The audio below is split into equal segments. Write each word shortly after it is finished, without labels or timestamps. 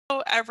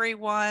Hello,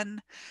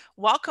 everyone.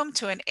 Welcome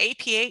to an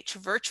APH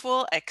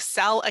Virtual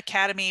Excel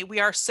Academy.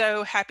 We are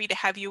so happy to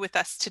have you with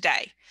us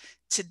today.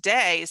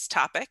 Today's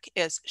topic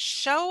is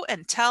show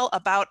and tell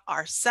about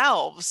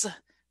ourselves.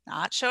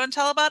 Not show and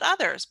tell about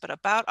others, but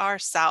about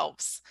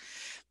ourselves.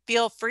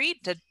 Feel free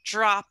to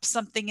drop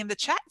something in the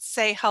chat,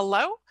 say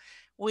hello.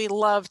 We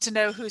love to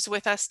know who's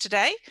with us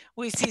today.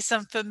 We see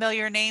some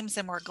familiar names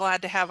and we're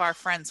glad to have our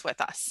friends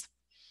with us.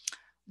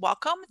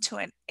 Welcome to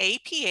an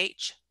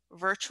APH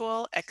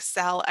Virtual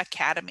Excel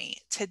Academy.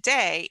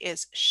 Today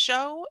is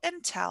show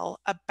and tell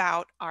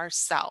about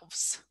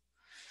ourselves.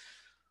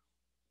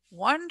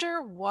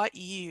 Wonder what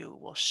you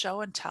will show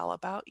and tell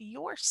about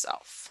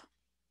yourself.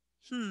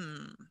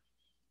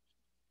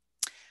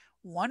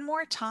 One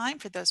more time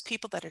for those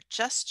people that are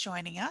just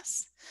joining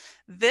us.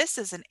 This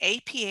is an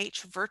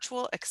APH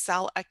Virtual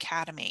Excel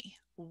Academy.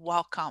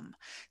 Welcome.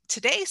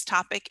 Today's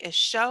topic is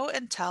show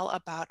and tell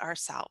about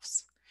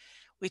ourselves.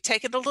 We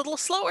take it a little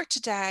slower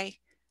today.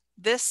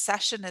 This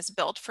session is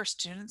built for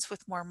students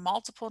with more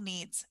multiple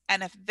needs,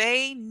 and if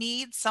they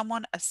need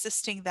someone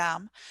assisting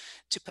them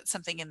to put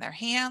something in their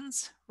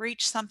hands,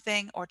 reach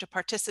something, or to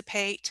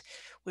participate,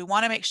 we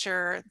want to make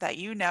sure that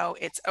you know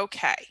it's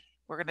okay.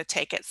 We're going to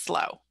take it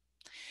slow.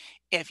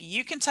 If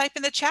you can type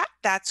in the chat,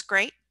 that's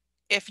great.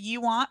 If you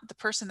want the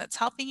person that's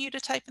helping you to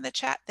type in the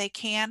chat, they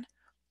can,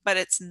 but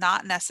it's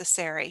not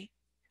necessary.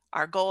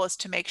 Our goal is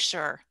to make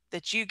sure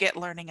that you get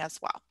learning as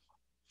well.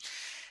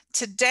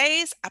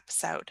 Today's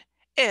episode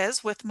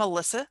is with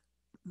Melinda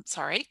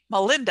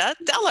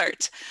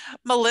Dellert.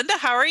 Melinda,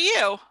 how are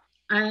you?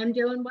 I am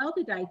doing well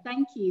today.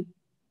 Thank you.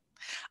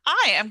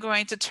 I am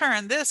going to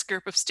turn this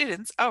group of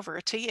students over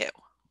to you.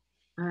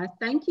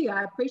 Thank you.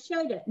 I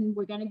appreciate it. And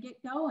we're going to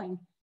get going.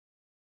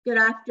 Good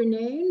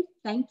afternoon.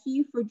 Thank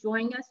you for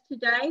joining us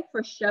today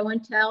for show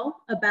and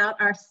tell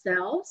about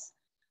ourselves.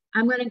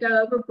 I'm going to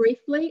go over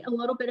briefly a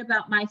little bit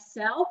about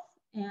myself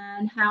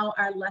and how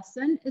our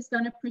lesson is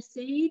going to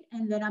proceed,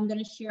 and then I'm going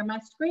to share my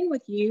screen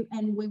with you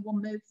and we will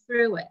move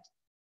through it.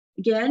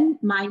 Again,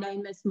 my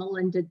name is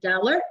Melinda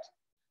Dellert.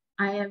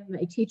 I am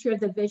a teacher of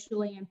the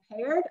visually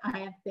impaired. I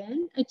have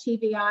been a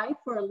TVI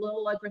for a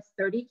little over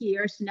 30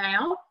 years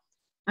now.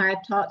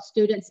 I've taught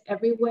students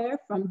everywhere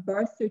from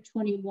birth through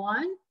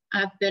 21.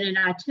 I've been an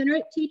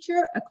itinerant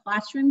teacher, a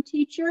classroom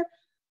teacher.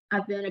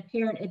 I've been a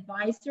parent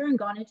advisor and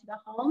gone into the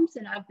homes,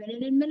 and I've been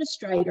an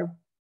administrator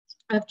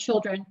of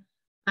children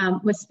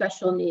with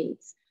special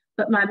needs.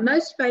 But my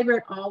most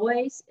favorite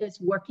always is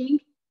working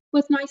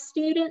with my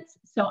students.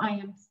 So I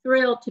am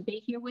thrilled to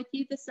be here with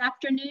you this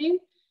afternoon.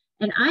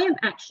 And I am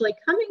actually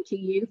coming to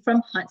you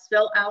from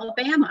Huntsville,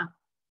 Alabama.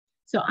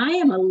 So I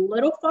am a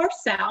little far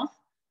south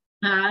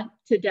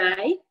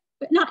today,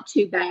 but not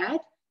too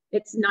bad.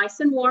 It's nice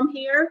and warm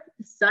here.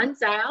 The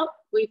sun's out.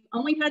 We've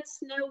only had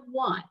snow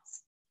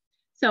once.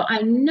 So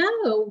I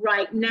know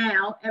right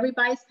now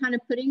everybody's kind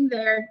of putting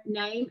their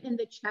name in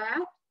the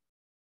chat.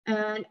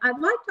 And I'd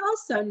like to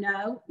also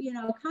know,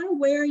 kind of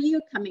where are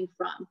you coming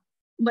from?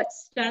 What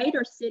state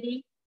or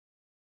city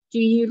do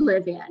you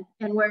live in?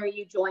 And where are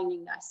you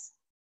joining us?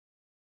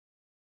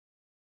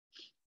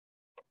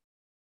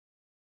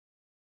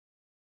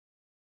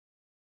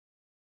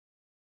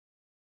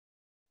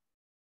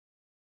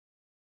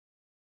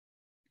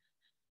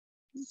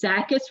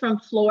 Zach is from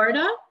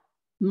Florida.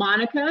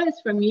 Monica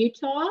is from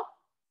Utah.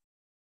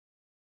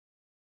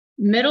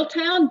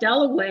 Middletown,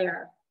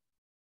 Delaware.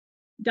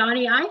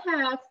 Donnie, I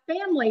have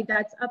family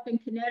that's up in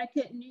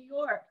Connecticut and New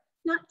York,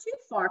 not too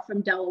far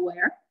from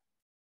Delaware.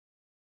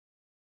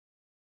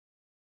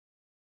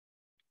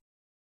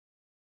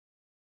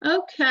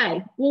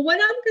 Okay, well, what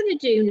I'm going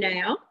to do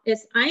now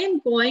is I am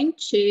going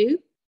to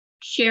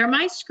share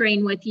my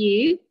screen with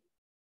you,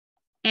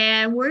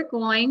 and we're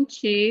going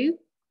to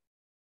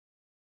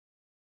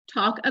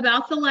talk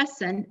about the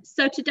lesson.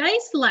 So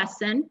today's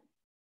lesson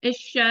is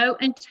show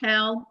and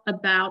tell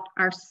about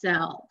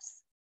ourselves.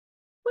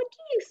 What do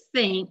you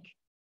think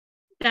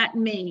that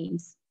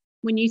means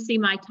when you see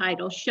my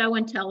title, show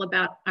and tell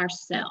about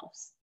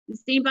ourselves?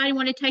 Does anybody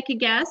want to take a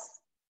guess?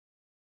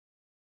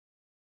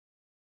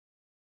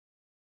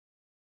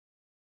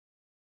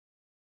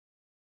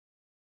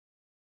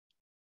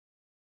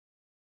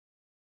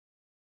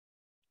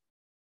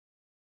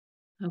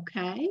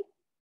 Okay.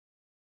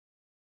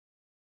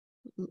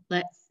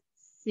 Let's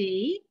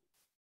see.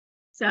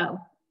 So,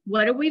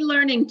 what are we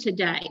learning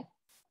today?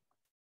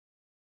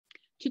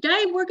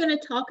 Today, we're going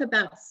to talk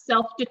about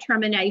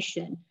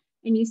self-determination.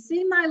 And you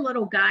see my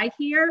little guy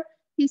here?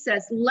 He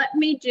says, let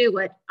me do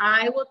it.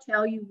 I will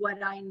tell you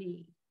what I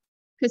need.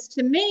 Because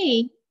to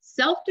me,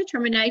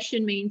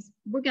 self-determination means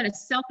we're going to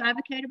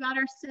self-advocate about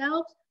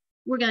ourselves.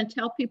 We're going to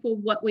tell people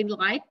what we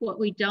like, what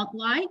we don't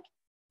like,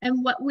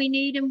 and what we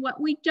need and what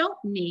we don't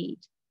need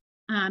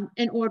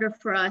in order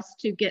for us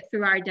to get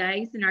through our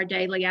days and our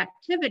daily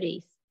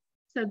activities.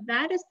 So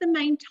that is the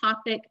main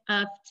topic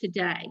of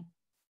today.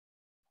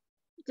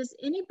 Does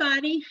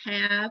anybody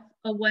have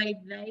a way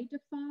they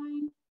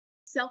define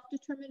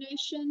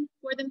self-determination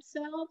for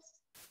themselves?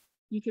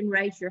 You can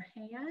raise your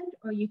hand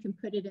or you can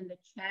put it in the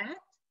chat.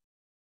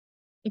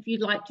 if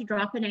you'd like to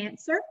drop an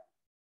answer.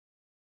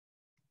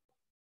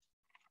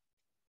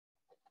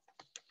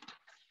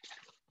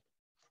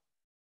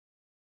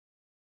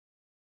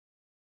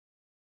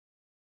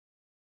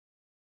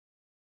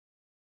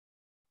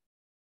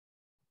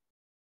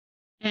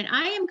 And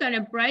I am going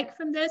to break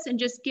from this and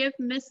just give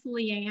Miss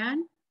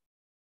Leanne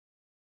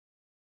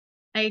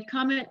a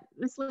comment.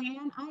 Miss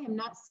Leanne, I am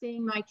not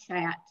seeing my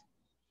chat.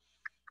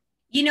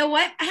 You know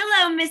what?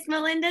 Hello, Miss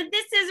Melinda.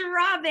 This is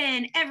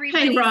Robin,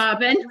 everybody's Hey,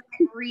 Robin.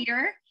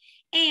 reader.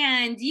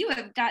 And you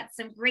have got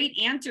some great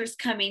answers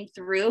coming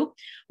through.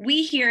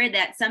 We hear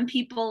that some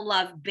people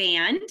love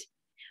band.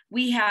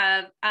 We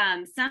have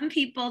some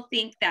people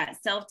think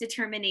that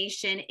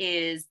self-determination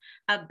is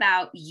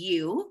about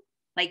you,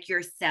 like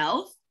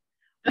yourself.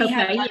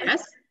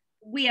 Yes.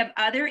 We have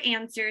other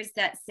answers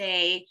that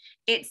say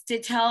it's to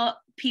tell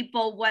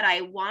people what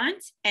I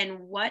want and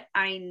what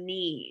I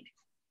need.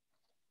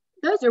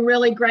 Those are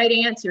really great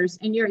answers,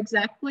 and you're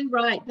exactly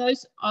right.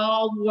 Those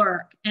all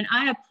work. And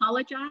I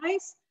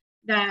apologize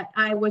that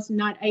I was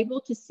not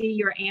able to see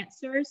your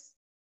answers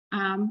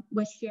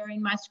with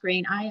sharing my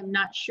screen. I am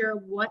not sure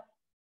what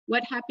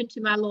happened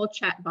to my little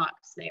chat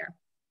box there.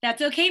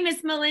 That's okay,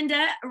 Miss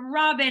Melinda.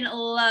 Robin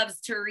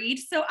loves to read,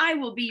 so I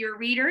will be your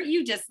reader.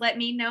 You just let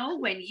me know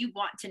when you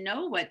want to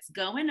know what's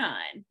going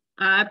on.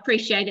 I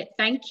appreciate it.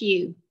 Thank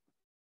you.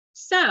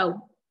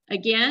 So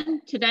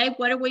again, today,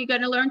 what are we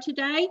going to learn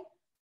today?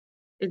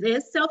 It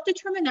is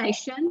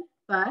self-determination,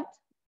 but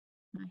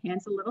my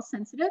hand's a little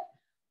sensitive.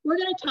 We're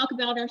going to talk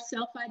about our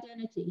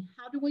self-identity.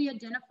 How do we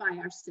identify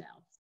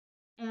ourselves?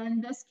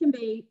 And this can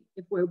be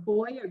if we're a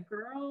boy or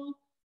girl,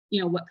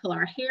 you know, what color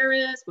our hair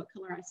is, what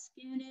color our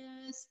skin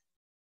is,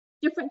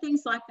 different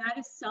things like that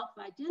is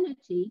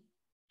self-identity.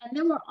 And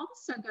then we're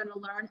also going to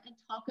learn and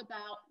talk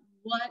about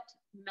what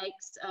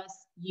makes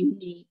us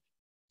unique,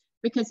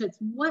 because it's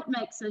what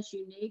makes us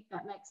unique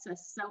that makes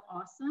us so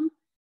awesome.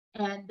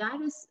 And that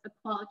is a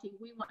quality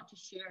we want to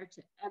share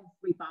to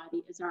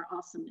everybody, is our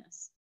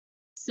awesomeness.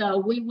 So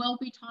we will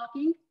be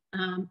talking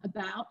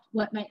about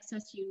what makes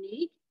us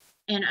unique,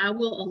 and I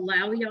will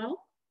allow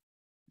y'all,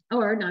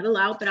 or not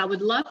allow, but I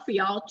would love for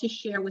y'all to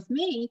share with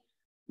me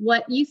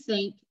what you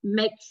think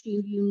makes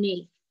you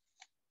unique.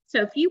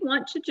 So if you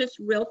want to just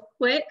real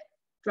quick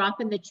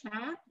drop in the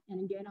chat,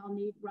 and again, I'll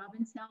need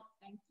Robin's help,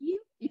 thank you.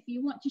 If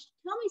you want to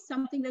tell me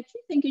something that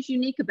you think is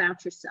unique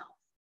about yourself.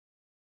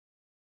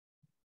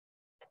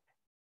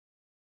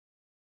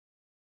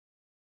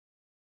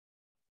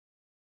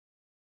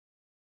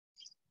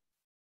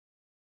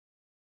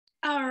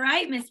 All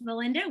right, Miss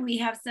Melinda, we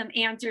have some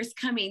answers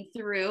coming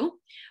through.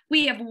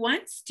 We have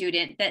one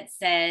student that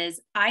says,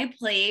 I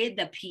play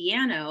the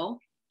piano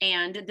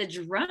and the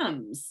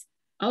drums.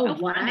 Oh,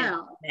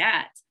 wow.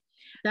 That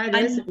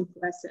is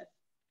impressive.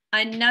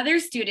 Another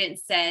student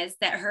says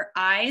that her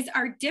eyes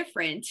are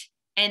different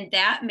and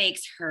that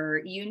makes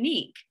her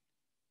unique.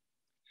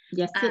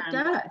 Yes, it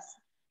does.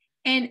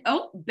 And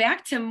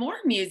back to more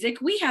music.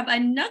 We have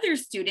another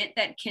student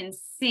that can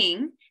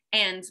sing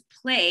and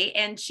play,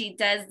 and she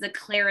does the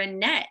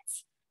clarinet.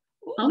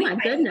 Ooh, oh my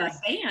goodness.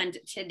 A band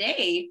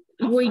today.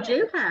 We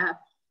do have.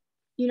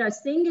 You know,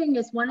 singing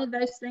is one of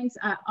those things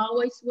I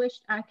always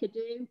wished I could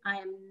do. I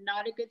am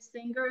not a good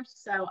singer,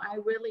 so I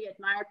really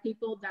admire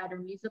people that are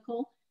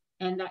musical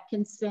and that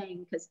can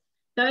sing, because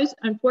those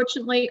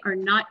unfortunately are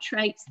not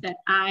traits that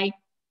I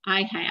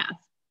have.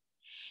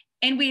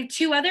 And we have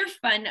two other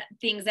fun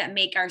things that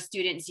make our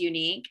students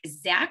unique.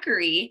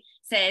 Zachary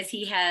says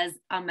he has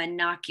a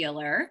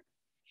monocular,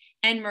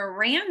 and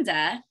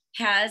Miranda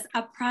has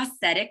a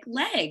prosthetic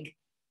leg.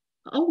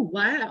 Oh,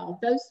 wow.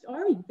 Those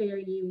are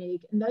very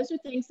unique. And those are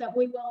things that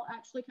we will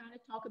actually kind of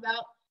talk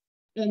about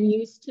and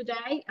use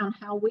today on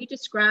how we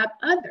describe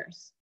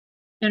others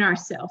and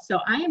ourselves. So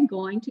I am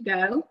going to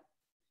go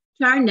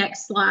to our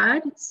next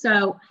slide.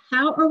 So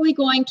how are we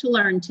going to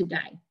learn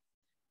today?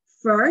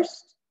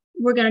 First,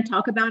 we're going to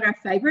talk about our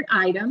favorite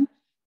item.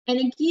 And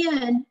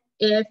again,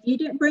 if you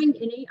didn't bring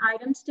any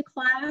items to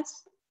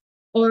class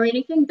or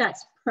anything,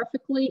 that's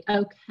perfectly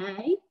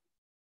okay.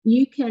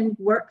 You can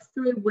work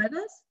through with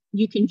us.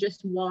 You can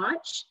just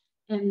watch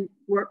and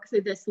work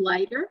through this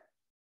later.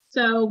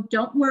 So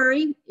don't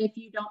worry if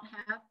you don't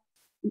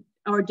have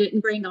or didn't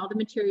bring all the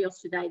materials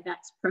today.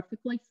 That's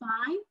perfectly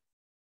fine.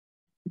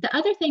 The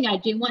other thing I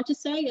do want to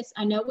say is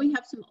I know we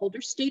have some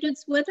older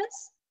students with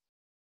us,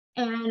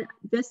 and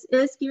this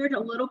is geared a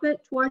little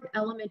bit toward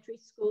elementary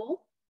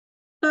school.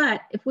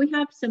 But if we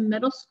have some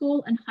middle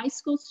school and high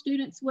school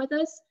students with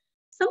us,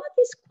 some of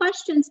these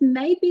questions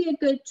may be a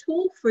good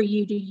tool for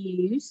you to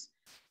use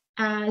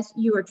as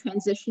you are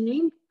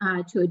transitioning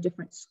to a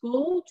different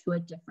school, to a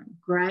different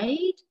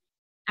grade,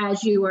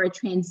 as you are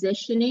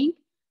transitioning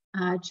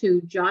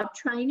to job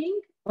training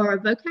or a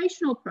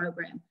vocational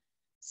program.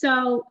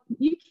 So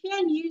you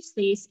can use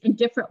these in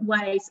different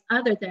ways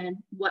other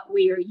than what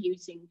we are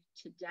using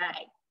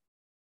today.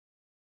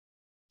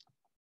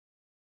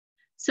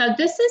 So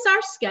this is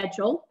our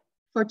schedule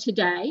for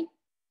today.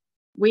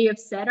 We have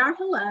said our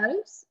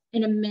hellos.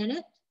 In a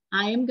minute,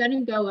 I am going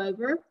to go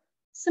over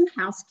some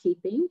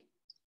housekeeping.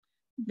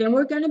 Then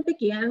we're going to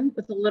begin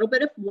with a little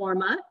bit of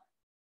warm-up.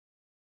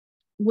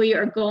 We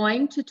are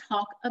going to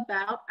talk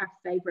about our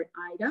favorite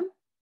item.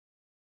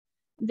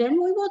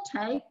 Then we will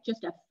take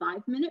just a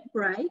 5-minute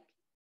break.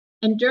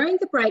 And during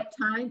the break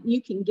time,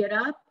 you can get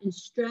up and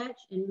stretch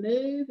and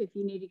move. If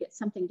you need to get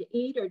something to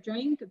eat or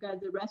drink or go to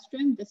the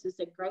restroom, this is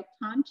a great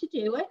time to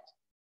do it.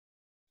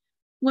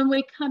 When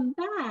we come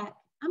back,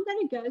 I'm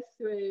going to go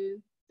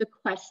through the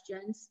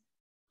questions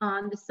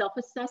on the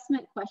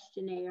self-assessment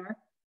questionnaire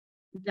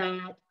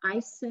that I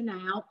sent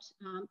out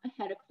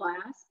ahead of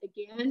class.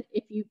 Again,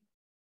 if you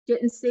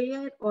didn't see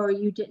it or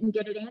you didn't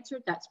get it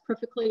answered, that's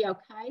perfectly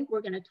okay.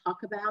 We're going to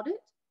talk about it.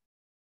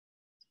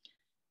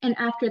 And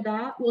after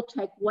that, we'll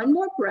take one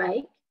more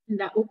break, and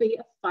that will be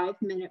a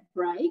 5-minute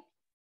break.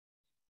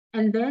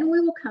 And then we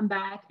will come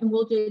back and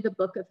we'll do the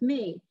book of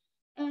me.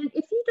 And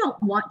if you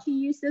don't want to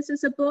use this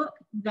as a book,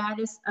 that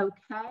is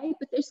okay,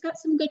 but there's got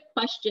some good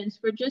questions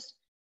for just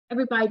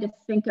everybody to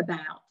think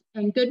about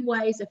and good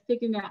ways of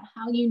figuring out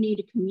how you need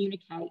to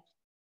communicate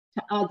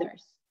to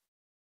others.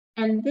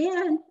 And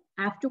then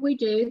after we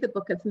do the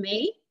book of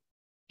me,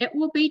 it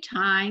will be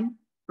time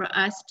for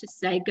us to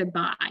say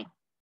goodbye.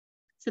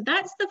 So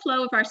that's the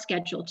flow of our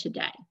schedule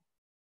today.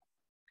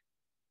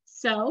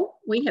 So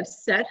we have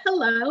said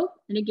hello,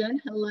 and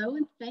again, hello,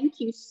 and thank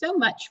you so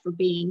much for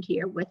being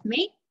here with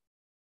me.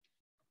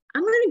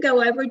 I'm going to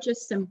go over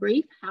just some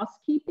brief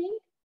housekeeping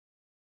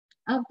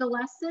of the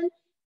lesson.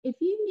 If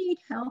you need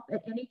help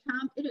at any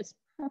time, it is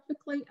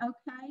perfectly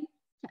okay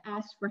to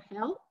ask for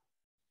help.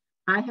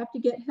 I have to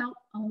get help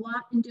a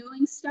lot in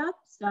doing stuff,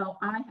 so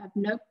I have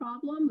no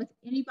problem with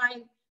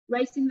anybody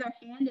raising their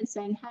hand and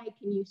saying, hey,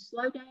 can you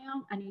slow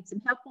down? I need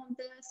some help on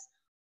this.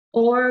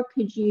 Or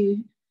could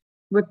you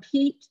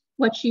repeat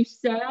what you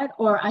said?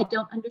 Or I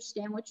don't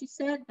understand what you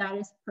said. That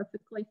is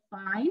perfectly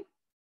fine.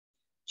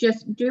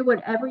 Just do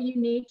whatever you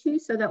need to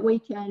so that we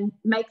can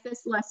make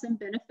this lesson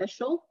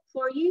beneficial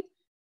for you.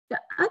 The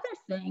other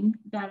thing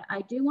that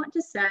I do want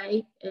to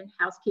say in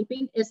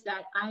housekeeping is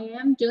that I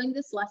am doing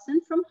this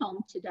lesson from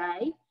home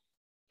today.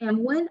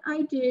 And when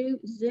I do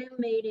Zoom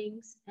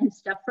meetings and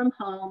stuff from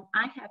home,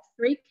 I have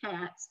 3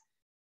 cats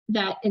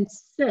that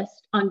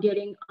insist on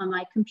getting on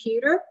my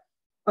computer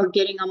or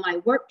getting on my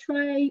work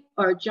tray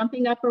or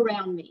jumping up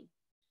around me.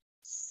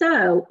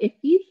 So if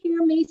you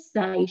hear me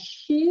say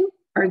shoo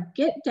or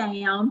get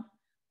down,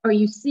 or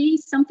you see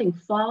something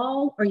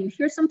fall or you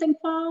hear something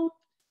fall,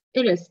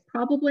 it is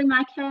probably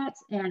my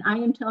cats and I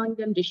am telling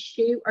them to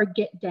shoo or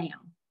get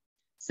down.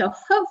 So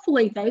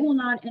hopefully they will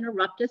not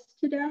interrupt us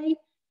today.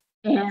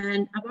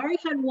 And I've already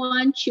had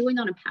one chewing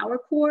on a power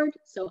cord,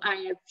 so I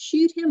have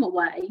shooed him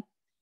away,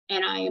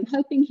 and I am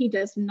hoping he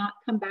does not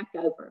come back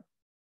over.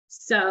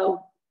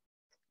 So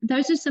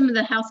those are some of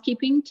the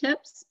housekeeping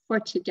tips for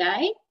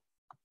today,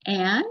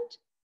 and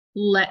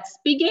let's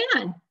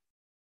begin.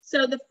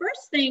 So the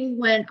first thing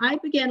when I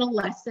begin a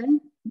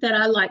lesson that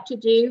I like to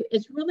do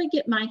is really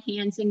get my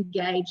hands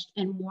engaged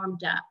and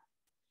warmed up.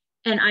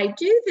 And I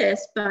do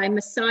this by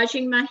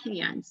massaging my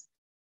hands.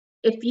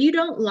 If you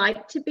don't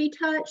like to be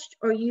touched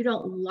or you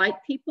don't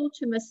like people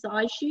to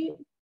massage you,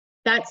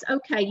 that's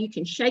okay. You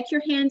can shake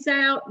your hands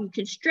out. You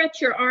can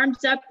stretch your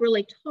arms up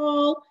really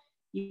tall.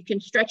 You can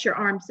stretch your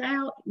arms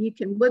out. You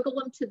can wiggle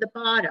them to the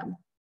bottom.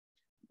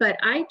 But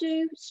I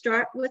do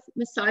start with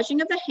massaging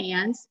of the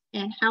hands.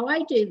 And how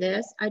I do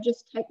this, I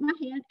just take my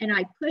hand and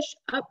I push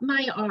up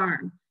my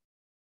arm.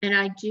 And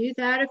I do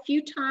that a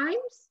few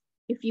times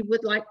if you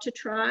would like to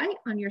try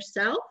on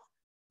yourself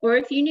or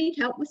if you need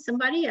help with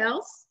somebody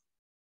else.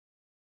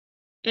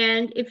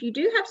 And if you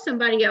do have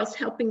somebody else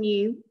helping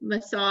you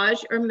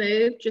massage or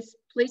move, just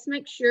please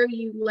make sure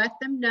you let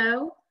them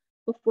know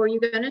before you're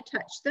going to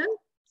touch them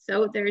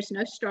so there's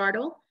no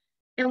startle.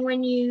 And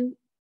when you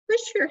push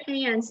your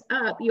hands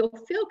up, you'll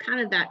feel kind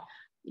of that,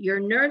 your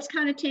nerves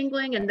kind of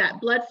tingling and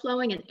that blood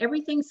flowing and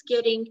everything's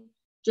getting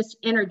just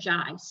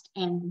energized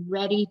and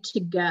ready to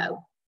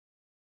go.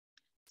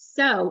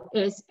 So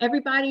is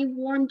everybody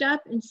warmed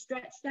up and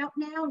stretched out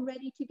now,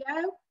 ready to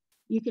go?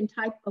 You can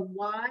type a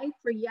Y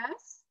for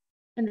yes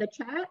in the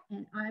chat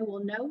and I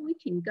will know we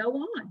can go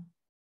on.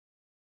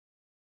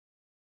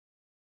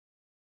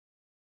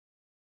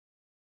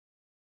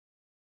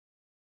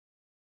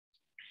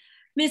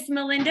 Miss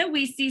Melinda,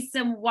 we see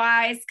some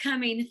Y's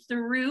coming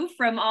through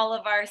from all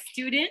of our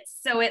students.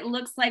 So it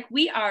looks like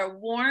we are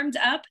warmed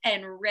up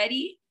and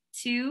ready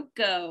to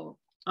go.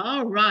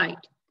 All right.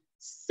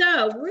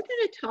 So we're going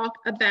to talk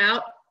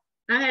about,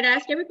 I had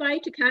asked everybody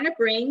to kind of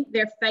bring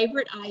their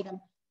favorite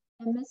item.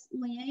 And Miss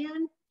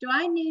Leanne, do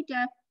I need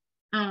to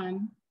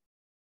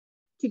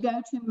go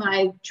to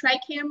my tray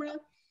camera?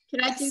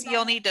 Can I do that?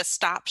 You'll need to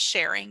stop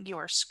sharing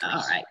your screen.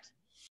 All right.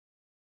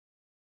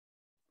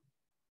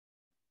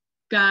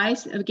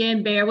 Guys,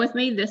 again, bear with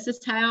me. This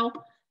is how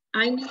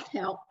I need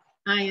help.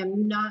 I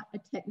am not a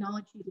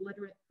technology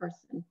literate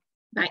person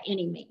by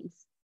any means.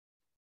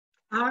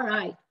 All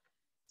right.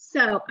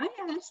 So I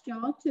asked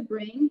y'all to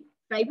bring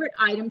favorite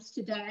items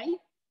today,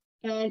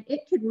 and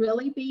it could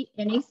really be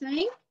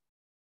anything.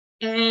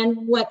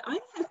 And what I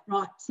have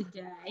brought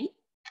today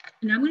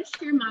and I'm going to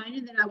share mine,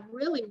 and then I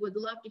really would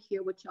love to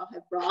hear what y'all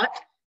have brought.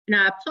 And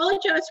I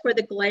apologize for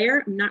the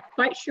glare. I'm not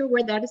quite sure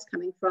where that is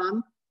coming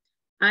from.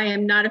 I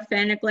am not a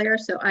fan of glare,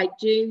 so I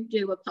do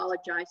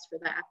apologize for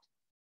that.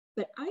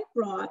 But I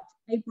brought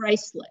a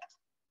bracelet,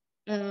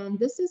 and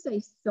this is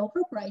a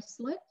silver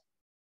bracelet.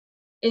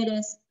 It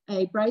is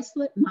a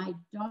bracelet my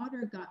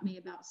daughter got me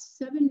about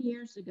 7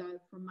 years ago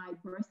for my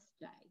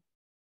birthday.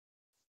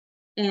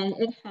 And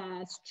it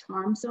has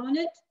charms on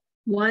it.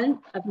 One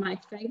of my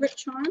favorite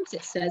charms,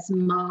 it says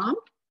Mom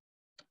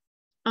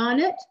on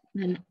it.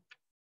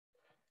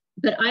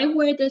 But I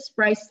wear this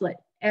bracelet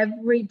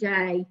every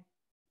day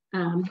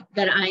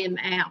that I am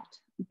out,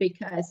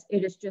 because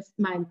it is just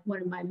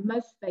one of my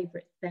most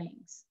favorite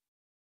things.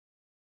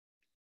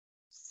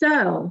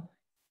 So,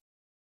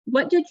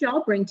 what did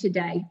y'all bring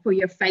today for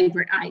your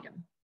favorite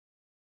item?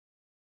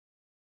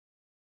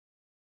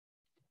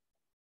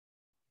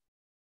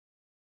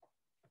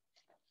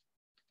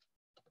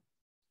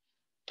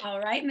 All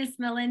right, Miss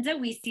Melinda,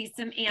 we see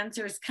some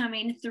answers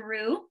coming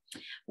through.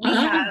 We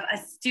have a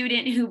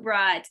student who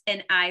brought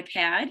an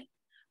iPad.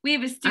 We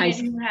have a student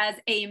who has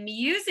a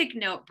music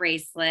note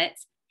bracelet.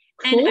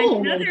 Cool.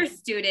 And another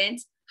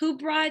student who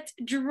brought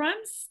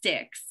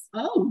drumsticks.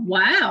 Oh,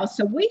 wow.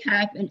 So we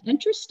have an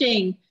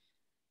interesting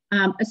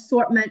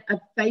assortment of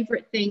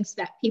favorite things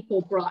that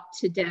people brought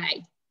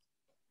today.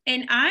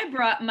 And I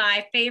brought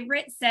my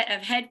favorite set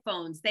of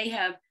headphones. They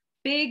have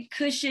big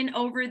cushion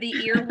over the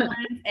ear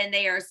ones, and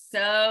they are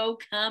so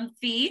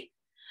comfy.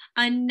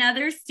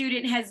 Another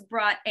student has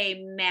brought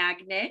a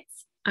magnet.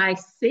 I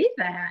see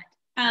that.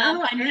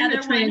 Another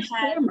a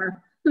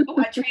transformer.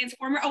 A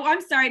transformer. Oh,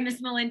 I'm sorry,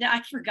 Miss Melinda.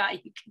 I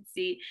forgot you can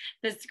see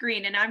the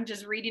screen, and I'm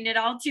just reading it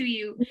all to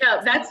you.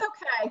 No, that's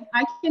okay.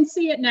 I can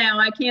see it now.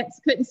 I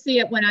couldn't see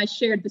it when I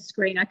shared the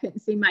screen. I couldn't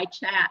see my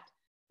chat.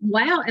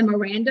 Wow, and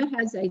Miranda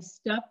has a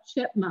stuffed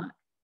chipmunk.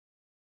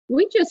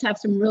 We just have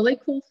some really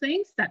cool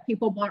things that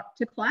people brought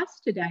to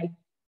class today.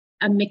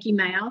 A Mickey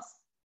Mouse.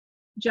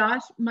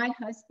 Josh, my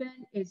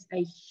husband, is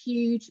a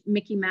huge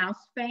Mickey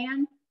Mouse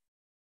fan.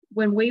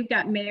 When we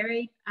got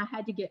married, I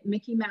had to get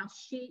Mickey Mouse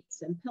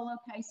sheets and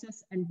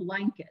pillowcases and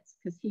blankets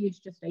because he is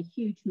just a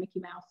huge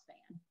Mickey Mouse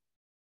fan.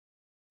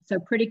 So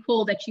pretty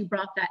cool that you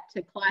brought that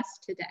to class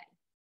today.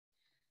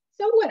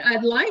 So what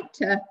I'd like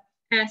to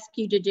ask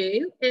you to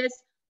do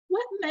is,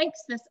 what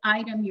makes this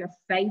item your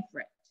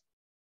favorite?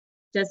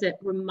 Does it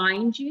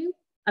remind you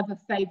of a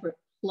favorite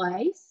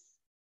place?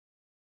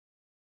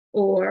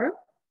 Or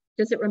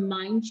does it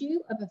remind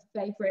you of a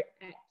favorite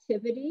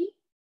activity,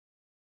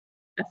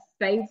 a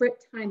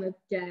favorite time of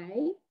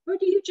day? Or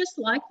do you just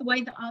like the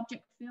way the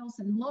object feels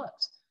and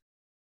looks?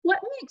 What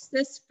makes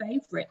this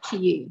favorite to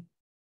you?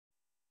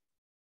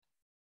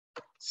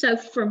 So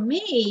for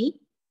me,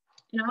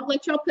 and I'll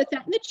let y'all put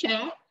that in the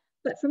chat,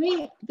 but for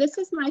me, this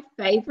is my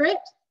favorite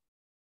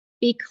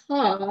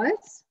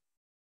because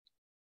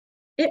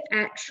it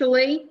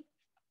actually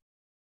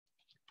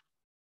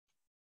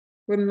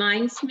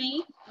reminds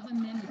me of a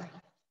memory.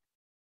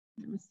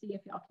 Let me see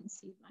if y'all can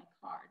see my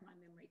card, my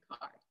memory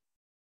card.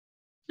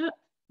 Oh,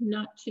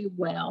 not too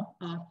well.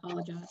 I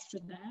apologize for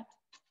that.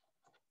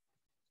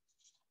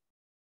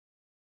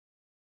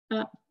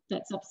 Oh,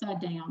 that's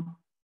upside down.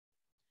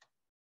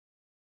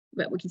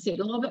 But we can see it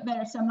a little bit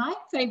better. So my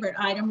favorite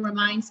item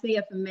reminds me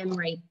of a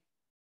memory.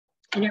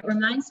 And it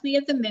reminds me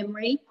of the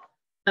memory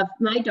of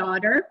my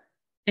daughter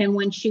and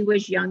when she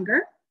was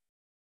younger.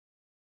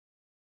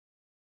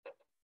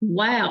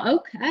 Wow,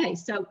 okay.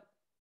 So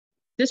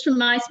this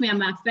reminds me of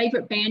my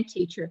favorite band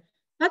teacher.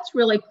 That's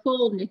really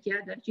cool,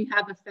 Nikia, that you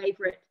have a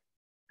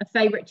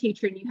favorite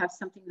teacher and you have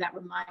something that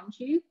reminds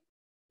you.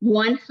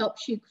 One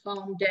helps you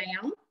calm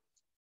down.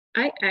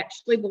 I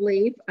actually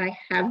believe I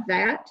have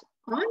that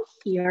on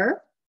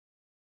here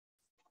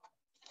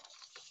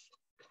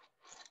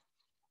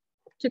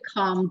to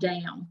calm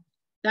down.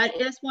 That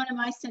is one of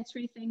my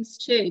sensory things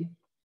too.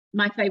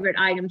 My favorite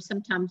items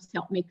sometimes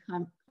help me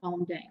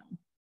calm down.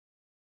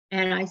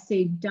 And I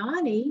see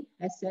Donnie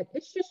has said,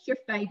 it's just your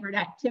favorite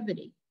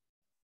activity.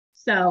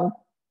 So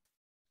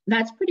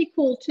that's pretty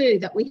cool too,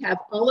 that we have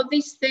all of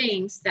these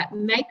things that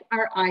make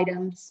our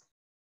items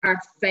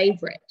our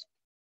favorite.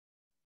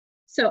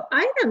 So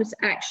items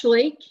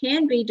actually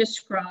can be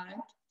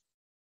described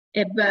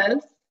at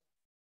both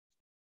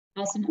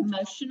as an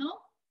emotional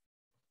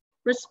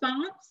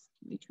response.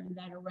 Let me turn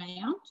that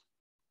around.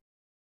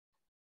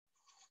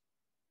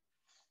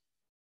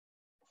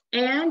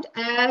 And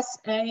as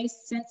a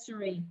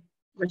sensory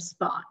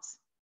response.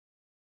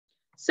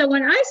 So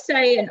when I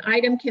say an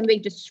item can be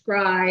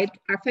described,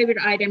 our favorite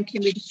item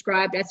can be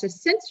described as a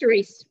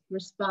sensory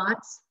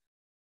response,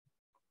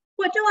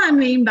 what do I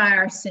mean by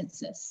our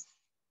senses?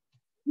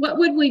 What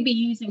would we be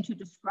using to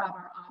describe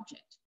our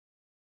object?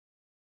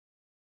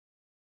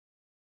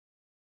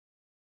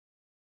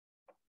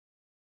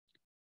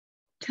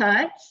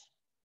 Touch,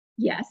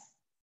 yes.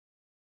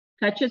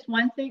 Touch is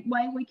one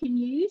way we can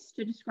use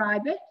to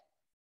describe it.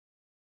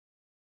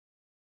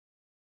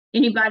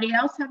 Anybody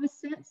else have a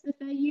sense that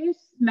they use?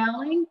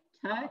 Smelling,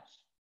 touch,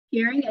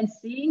 hearing, and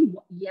seeing?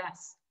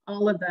 Yes,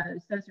 all of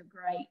those. Those are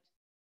great.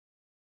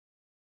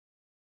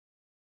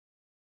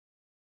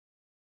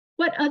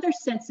 What other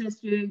senses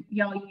do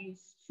y'all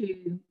use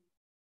to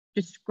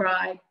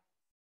describe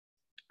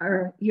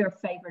your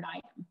favorite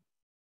item?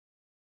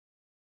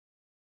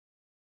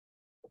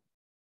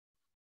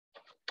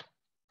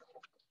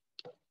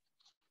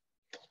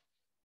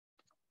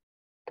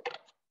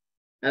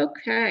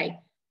 Okay,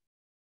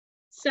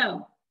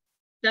 so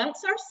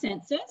that's our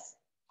senses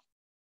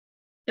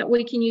that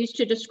we can use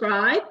to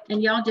describe,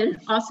 and y'all did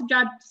an awesome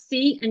job.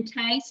 See and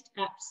taste,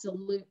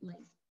 absolutely.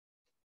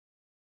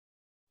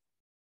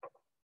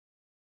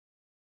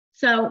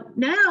 So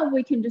now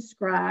we can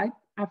describe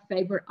our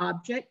favorite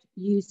object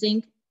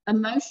using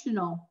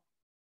emotional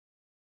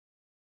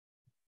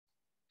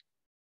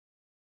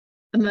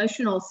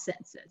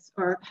senses,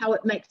 or how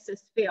it makes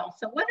us feel.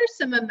 So what are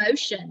some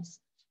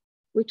emotions?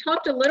 We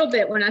talked a little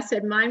bit when I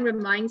said mine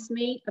reminds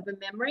me of a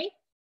memory.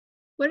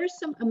 What are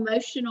some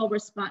emotional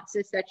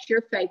responses that's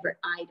your favorite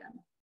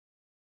item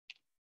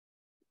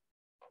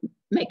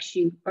makes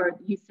you, or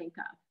you think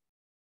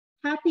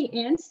of? Happy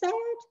and sad?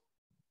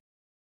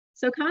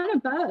 So kind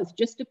of both,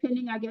 just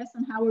depending, I guess,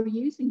 on how we're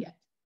using it.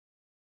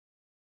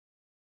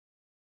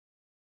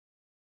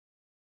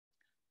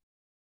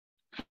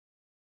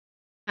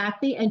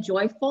 Happy and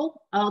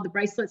joyful. Oh, the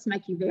bracelets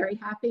make you very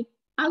happy.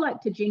 I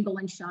like to jingle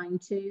and shine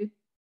too,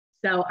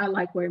 so I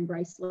like wearing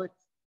bracelets.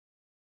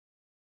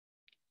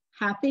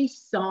 Happy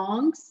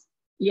songs.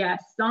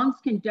 Yes, songs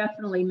can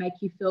definitely make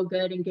you feel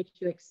good and get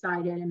you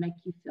excited and make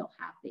you feel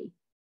happy.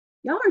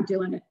 Y'all are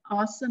doing an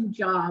awesome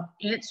job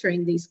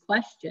answering these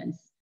questions.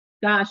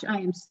 Gosh, I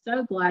am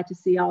so glad to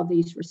see all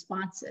these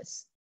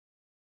responses.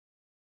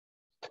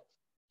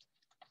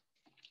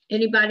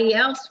 Anybody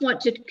else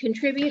want to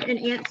contribute and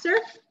answer?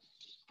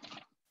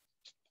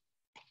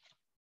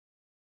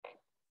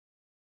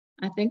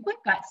 I think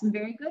we've got some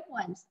very good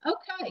ones.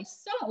 Okay,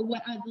 so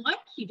what I'd like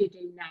you to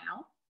do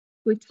now,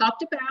 we've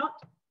talked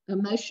about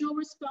emotional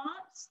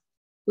response.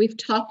 We've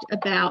talked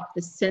about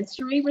the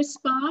sensory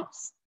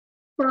response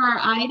for our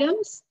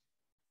items.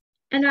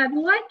 And I'd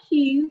like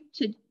you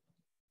to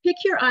pick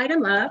your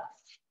item up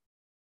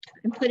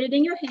and put it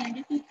in your hand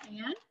if you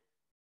can,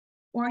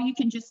 or you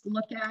can just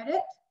look at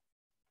it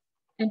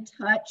and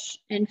touch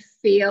and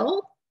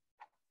feel.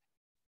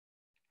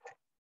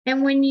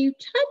 And when you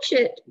touch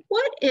it,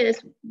 what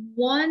is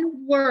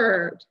one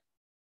word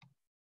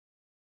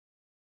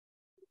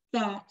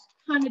that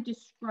kind of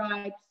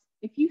describes,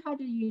 if you had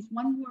to use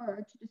one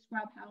word to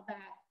describe how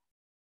that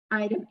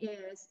item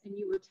is, and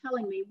you were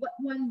telling me, what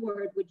one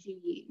word would you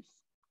use?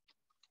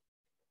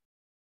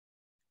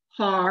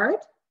 Hard.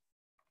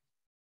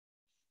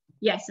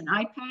 Yes, an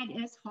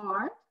iPad is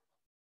hard.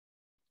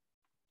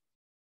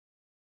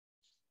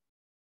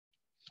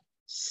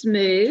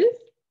 Smooth.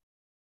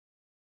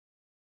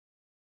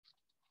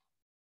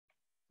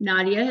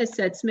 Nadia has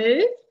said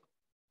smooth.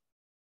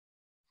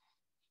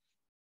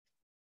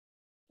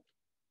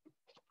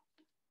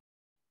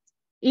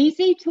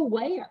 Easy to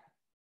wear.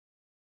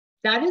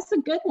 That is a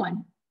good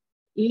one.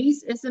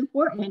 Ease is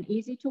important and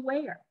easy to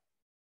wear.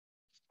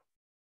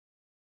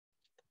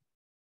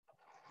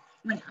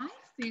 When I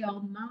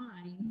feel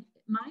mine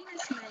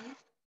is made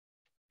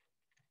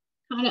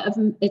kind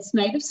of, it's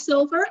made of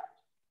silver,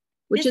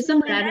 which is a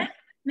metal.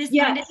 Miss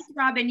Melinda,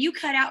 Robin, you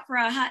cut out for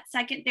a hot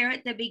second there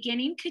at the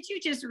beginning. Could you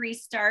just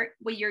restart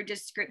with your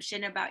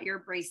description about your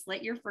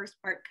bracelet? Your first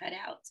part cut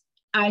out.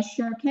 I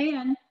sure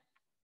can.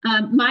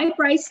 My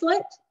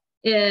bracelet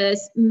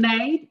is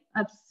made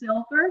of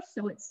silver,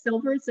 so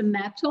silver is a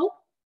metal.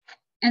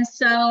 And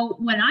so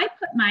when I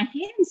put my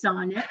hands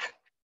on it,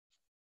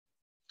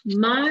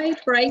 my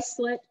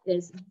bracelet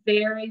is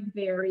very,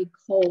 very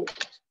cold.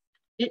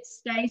 It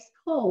stays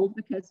cold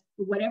because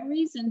for whatever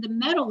reason, the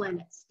metal in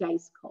it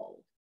stays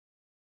cold.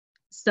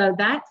 So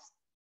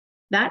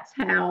that's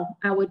how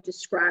I would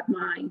describe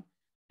mine.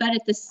 But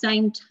at the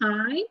same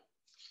time,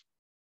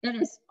 it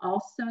is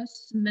also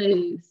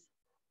smooth.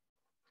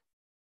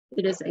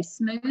 It is a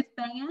smooth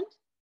band,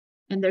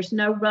 and there's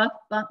no rough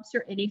bumps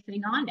or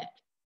anything on it.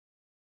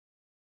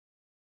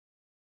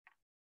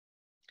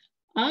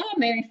 Ah,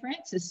 Mary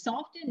Frances,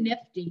 soft and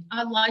nifty.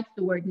 I like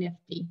the word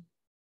nifty.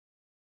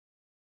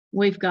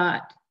 We've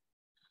got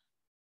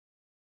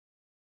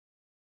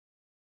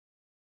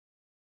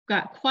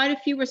quite a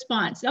few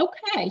responses.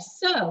 Okay,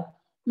 so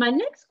my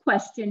next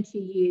question to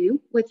you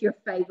with your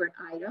favorite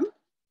item,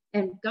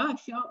 and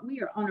gosh, y'all,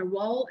 we are on a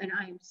roll, and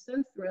I am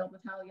so thrilled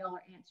with how y'all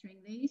are answering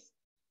these.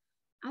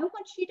 I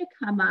want you to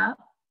come up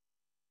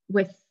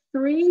with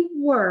 3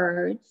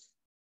 words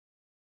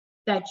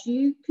that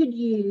you could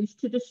use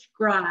to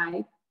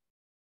describe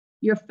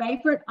your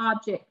favorite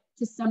object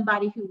to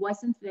somebody who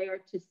wasn't there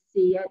to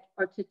see it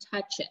or to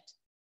touch it.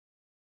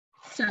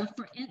 So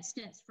for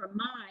instance, for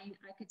mine,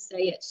 I could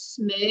say it's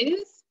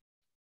smooth,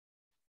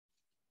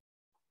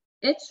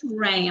 it's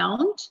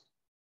round,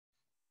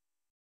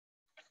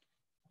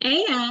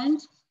 and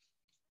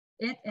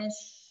it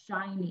is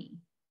shiny.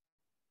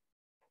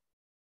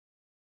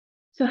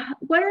 So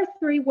what are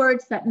 3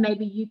 words that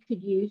maybe you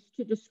could use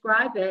to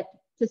describe it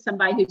to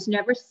somebody who's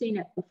never seen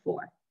it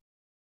before?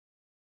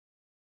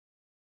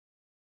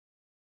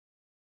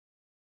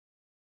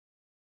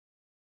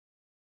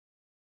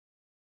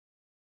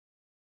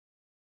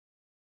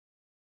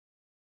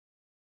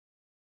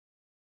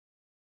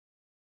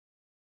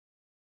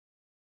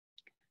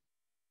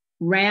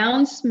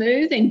 Round,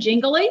 smooth, and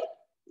jingly.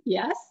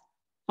 Yes.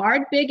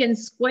 Hard, big, and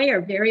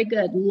square. Very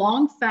good.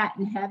 Long, fat,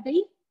 and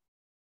heavy.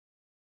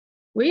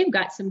 We've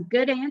got some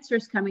good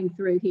answers coming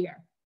through here.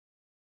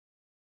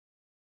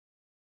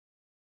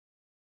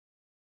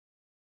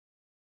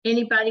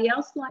 Anybody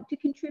else like to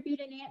contribute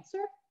an answer?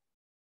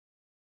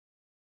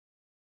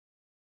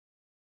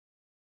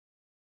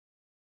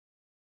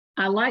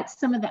 I like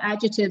some of the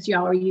adjectives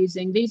y'all are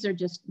using. These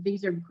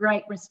are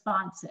great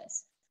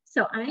responses.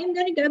 So I am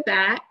going to go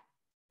back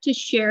to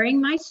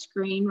sharing my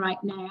screen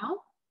right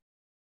now.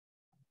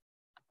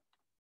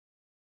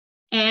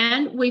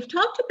 And we've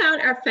talked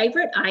about our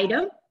favorite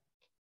item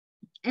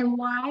and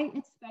why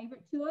it's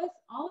favorite to us.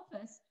 All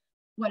of us,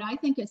 what I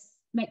think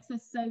makes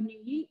us so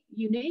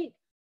unique,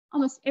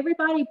 almost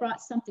everybody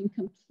brought something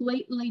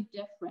completely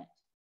different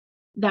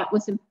that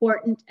was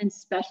important and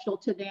special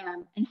to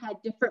them and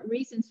had different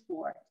reasons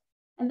for it.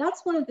 And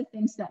that's one of the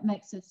things that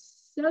makes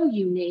us so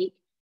unique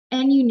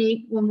and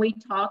unique when we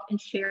talk and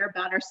share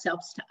about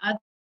ourselves to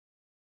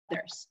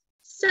others.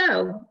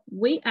 So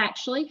we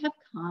actually have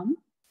come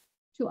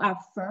to our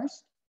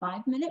first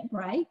 5-minute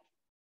break.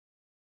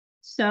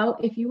 So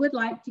if you would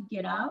like to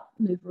get up,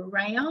 move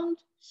around,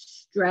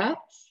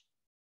 stretch,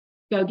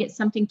 go get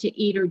something to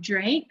eat or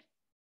drink,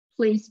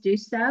 please do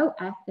so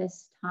at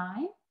this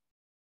time.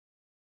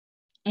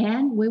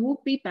 And we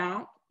will be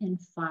back in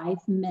 5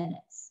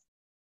 minutes.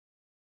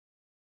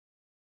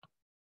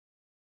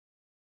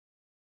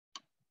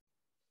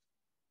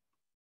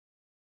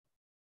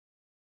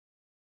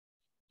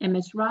 And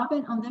Ms.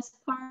 Robin, on this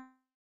part,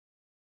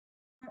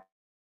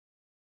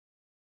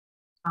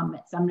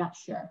 comments, I'm not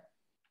sure.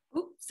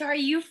 Oh, sorry,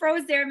 you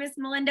froze there, Miss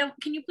Melinda.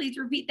 Can you please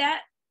repeat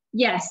that?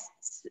 Yes.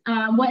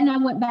 When I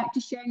went back to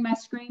sharing my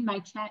screen, my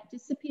chat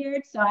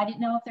disappeared. So I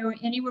didn't know if there were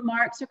any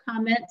remarks or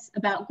comments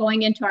about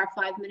going into our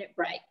 5-minute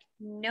break.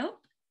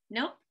 Nope.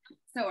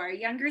 So our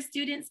younger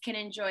students can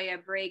enjoy a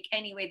break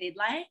any way they'd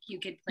like. You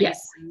could play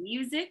some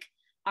music.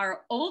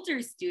 Our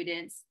older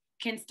students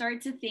can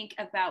start to think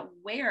about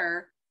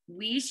where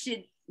we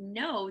should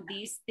know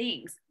these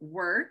things,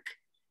 work,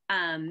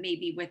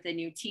 maybe with a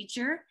new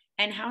teacher,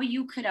 and how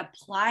you could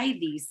apply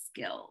these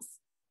skills.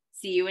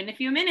 See you in a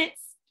few minutes.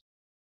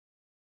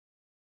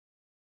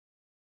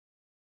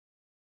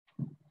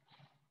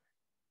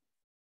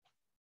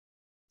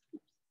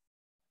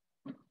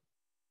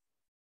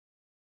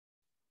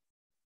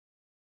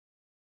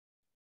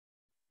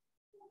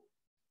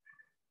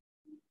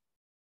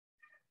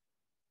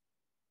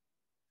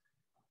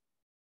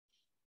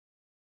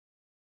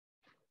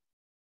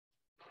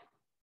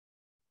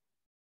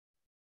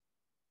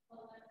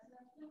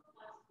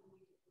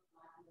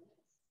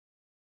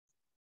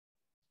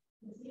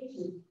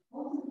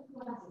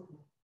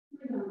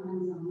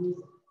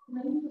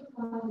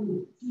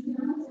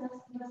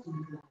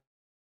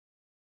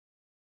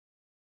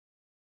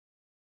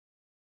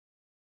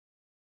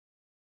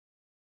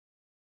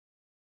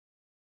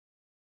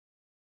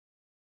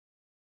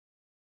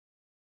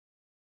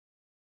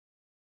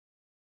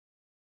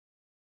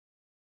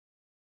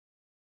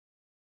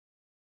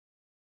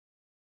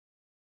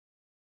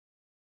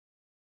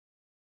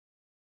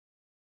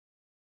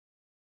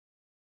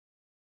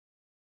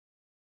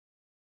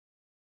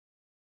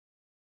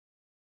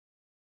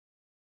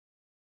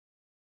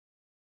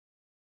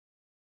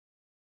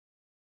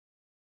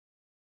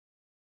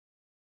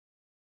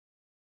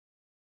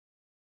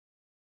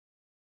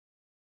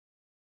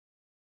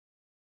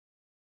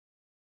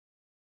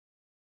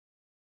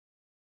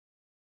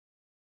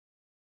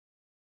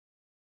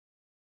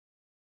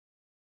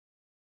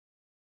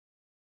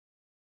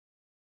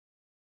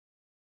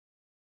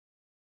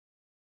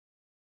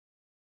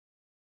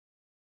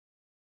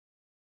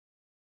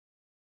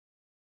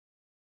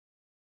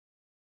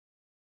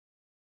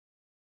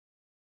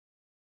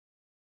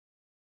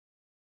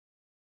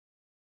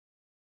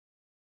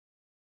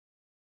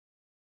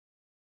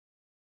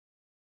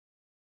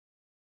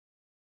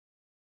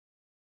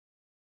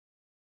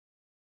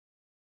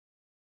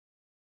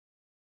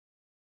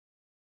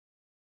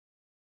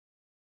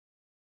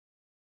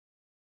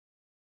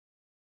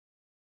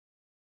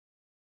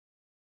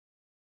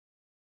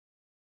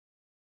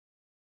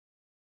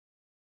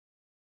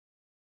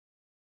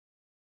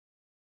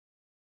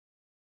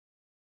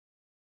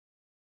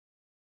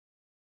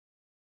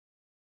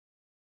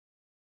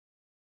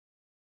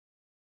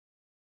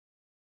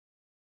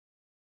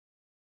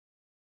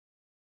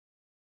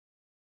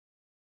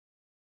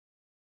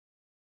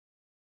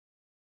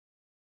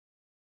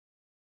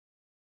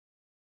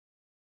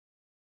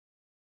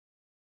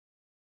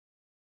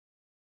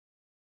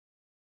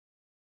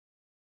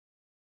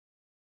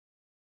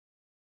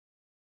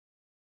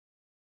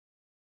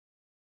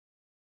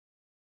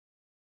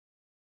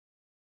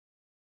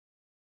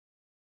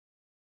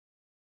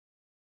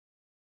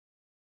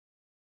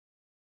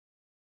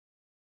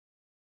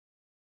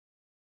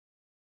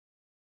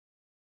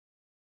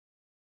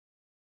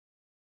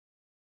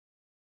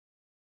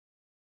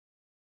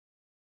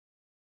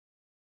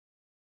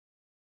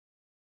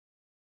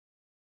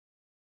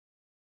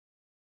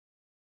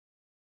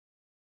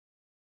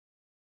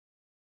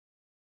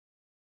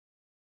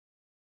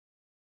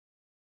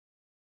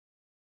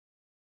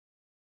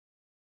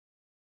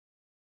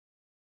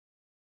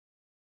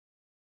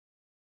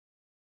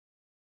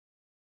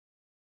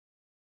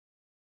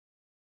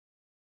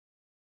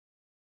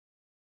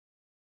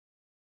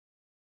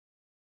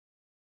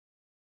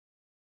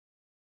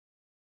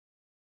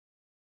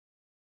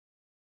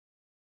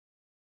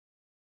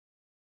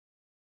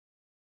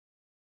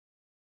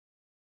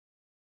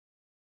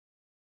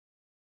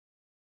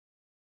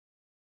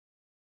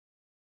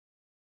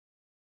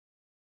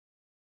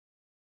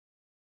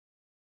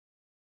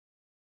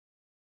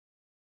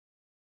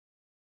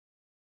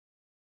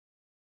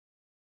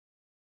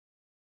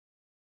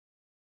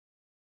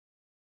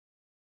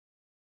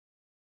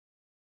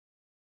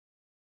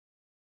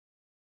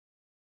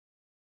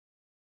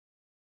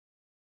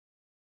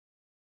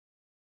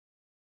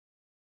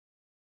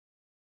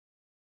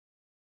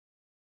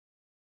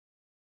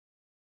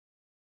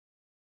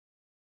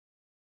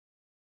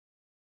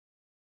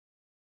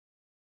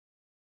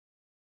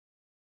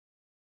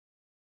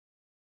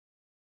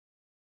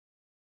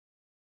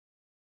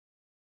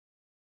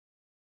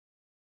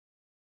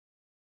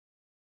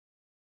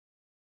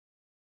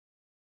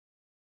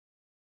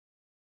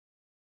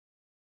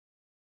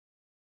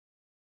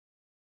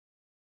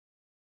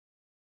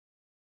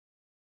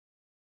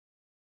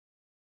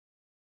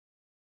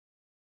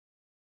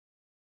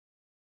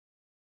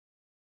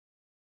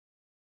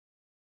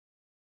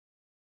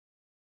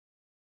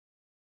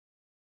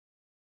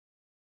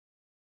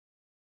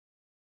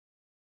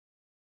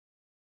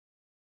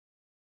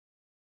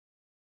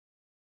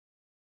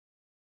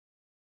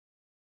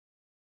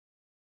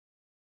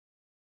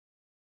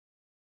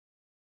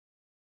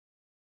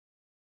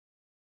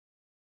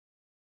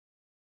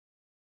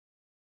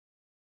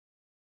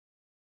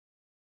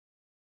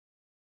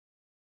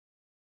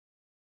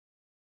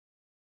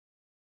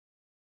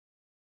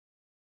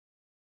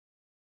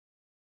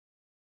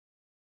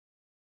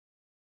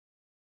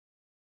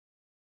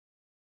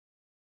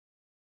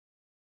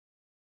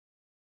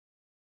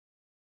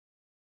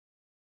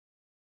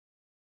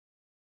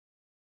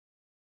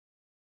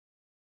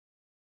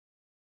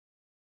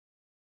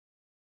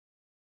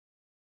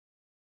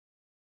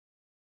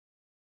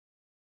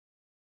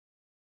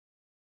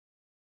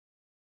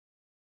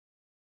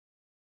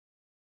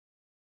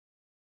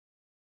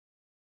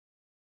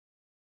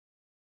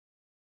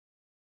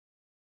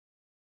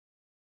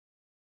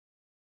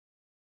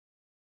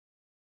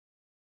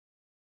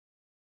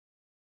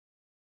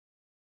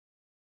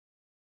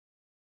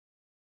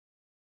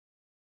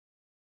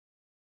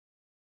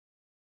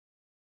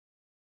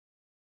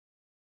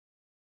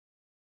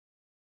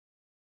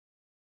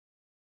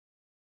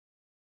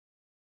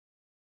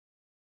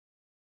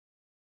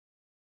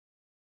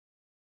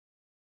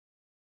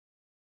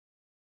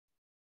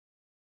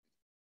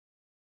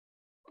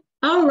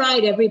 All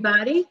right,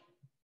 everybody.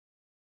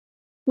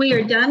 We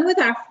are done with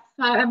our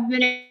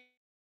 5-minute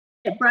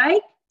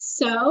break.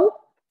 So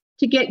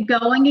to get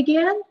going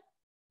again,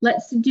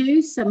 let's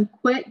do some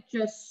quick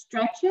just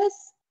stretches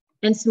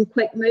and some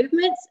quick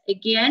movements.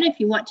 Again, if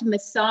you want to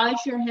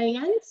massage your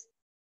hands,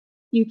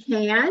 you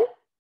can.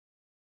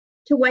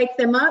 To wake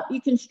them up,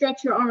 you can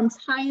stretch your arms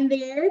high in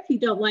the air if you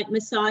don't like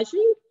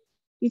massaging.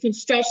 You can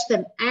stretch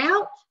them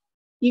out.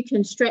 You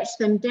can stretch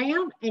them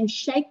down and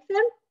shake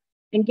them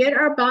and get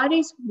our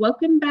bodies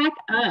woken back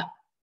up.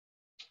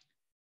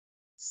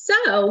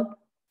 So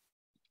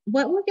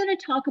what we're going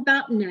to talk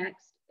about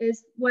next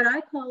is what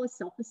I call a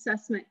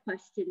self-assessment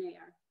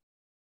questionnaire.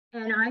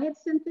 And I have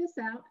sent this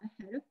out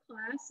ahead of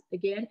class.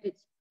 Again,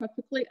 it's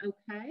perfectly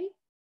okay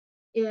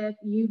if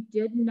you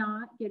did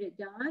not get it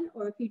done,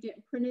 or if you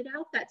didn't print it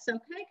out, that's okay,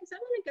 because I'm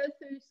going to go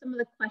through some of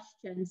the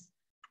questions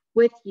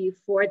with you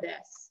for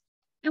this.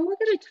 And we're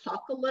going to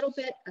talk a little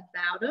bit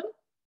about them.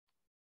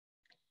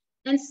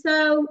 And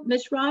so,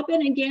 Ms.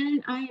 Robin,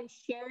 again, I am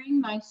sharing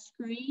my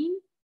screen.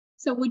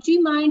 So would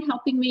you mind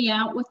helping me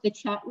out with the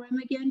chat room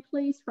again,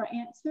 please, for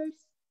answers?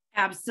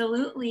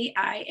 Absolutely.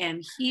 I am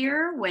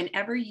here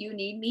whenever you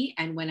need me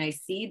and when I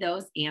see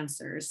those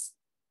answers.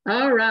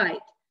 All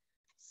right.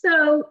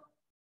 So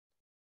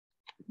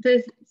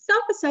the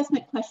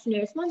self-assessment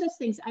questionnaire is one of those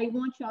things I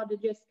want y'all to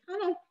just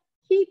kind of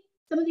keep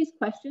some of these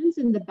questions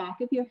in the back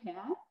of your head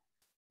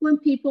when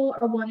people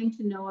are wanting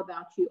to know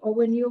about you or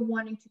when you're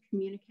wanting to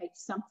communicate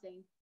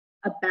something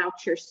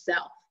about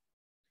yourself.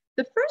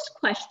 The first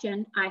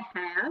question I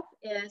have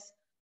is,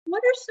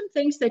 what are some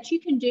things that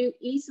you can do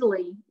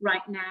easily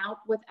right now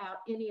without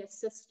any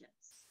assistance?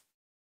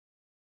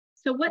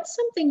 So what's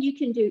something you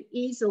can do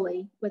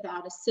easily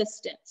without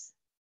assistance?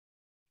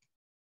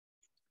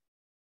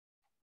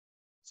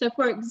 So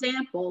for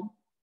example,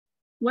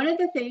 one of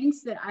the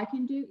things that I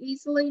can do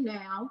easily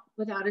now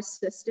without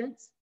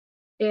assistance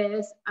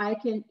is I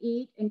can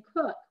eat and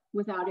cook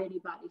without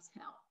anybody's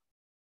help.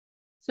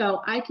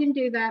 So I can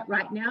do that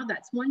right now.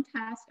 That's one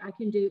task I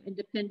can do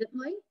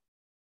independently.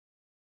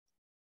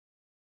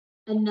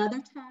 Another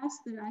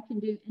task that I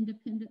can do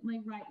independently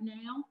right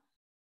now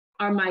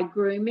are my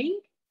grooming.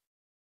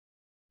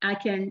 I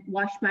can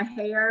wash my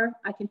hair.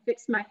 I can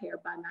fix my hair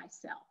by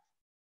myself.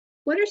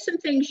 What are some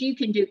things you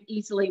can do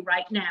easily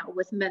right now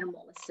with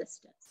minimal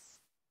assistance?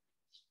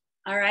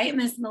 All right,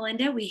 Miss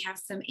Melinda, we have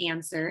some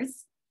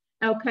answers.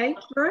 Okay,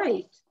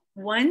 great.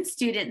 One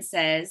student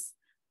says,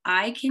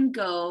 I can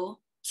go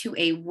to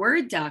a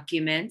Word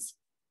document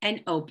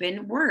and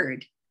open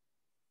Word.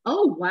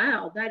 Oh,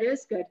 wow, that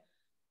is good.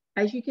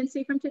 As you can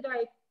see from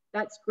today,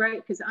 that's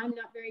great because I'm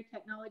not very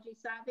technology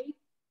savvy.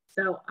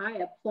 So I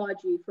applaud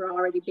you for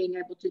already being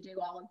able to do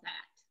all of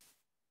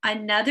that.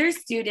 Another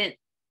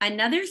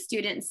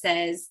student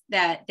says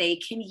that they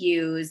can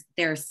use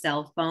their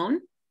cell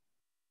phone.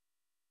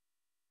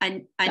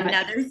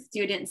 Another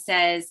student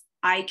says,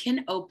 I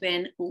can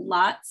open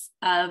lots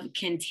of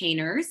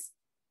containers.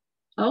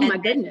 Oh my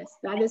goodness,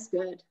 that is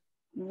good.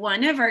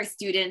 One of our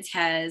students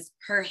has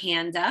her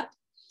hand up.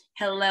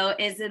 Hello,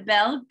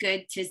 Isabel,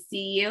 good to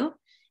see you.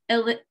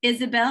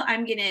 Isabel,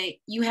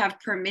 you have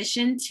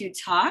permission to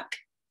talk.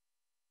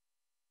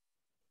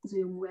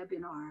 Zoom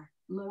webinar,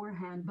 lower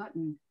hand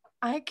button.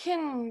 I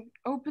can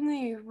open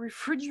the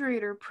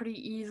refrigerator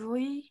pretty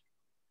easily.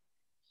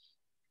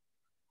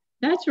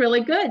 That's really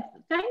good.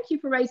 Thank you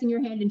for raising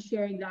your hand and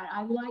sharing that.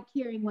 I like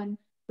hearing when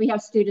we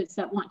have students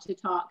that want to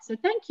talk. So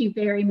thank you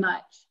very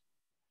much.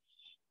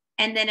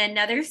 And then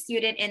another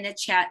student in the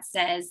chat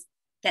says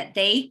that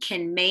they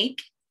can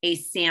make a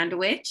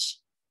sandwich.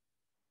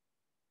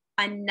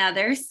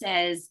 Another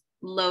says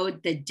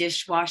load the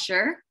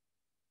dishwasher.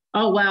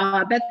 Oh, wow.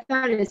 I bet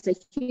that is a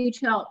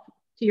huge help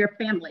to your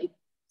family.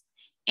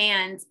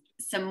 And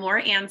some more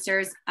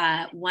answers.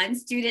 One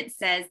student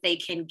says they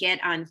can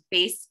get on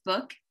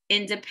Facebook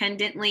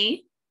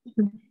independently,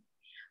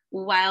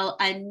 while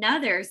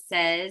another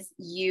says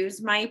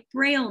use my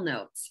Braille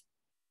notes.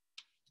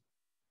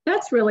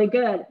 That's really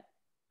good.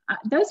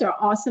 Those are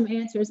awesome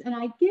answers. And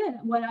again,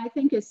 what I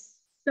think is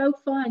so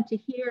fun to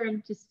hear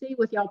and to see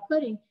with y'all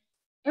putting,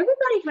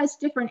 everybody has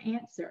different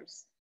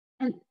answers.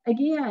 And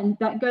again,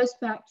 that goes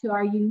back to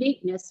our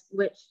uniqueness,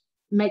 which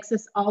makes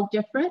us all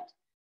different.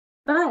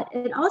 But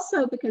it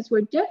also, because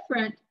we're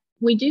different,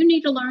 we do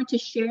need to learn to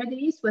share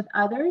these with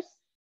others.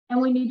 And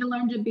we need to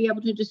learn to be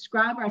able to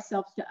describe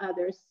ourselves to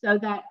others so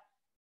that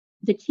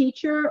the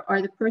teacher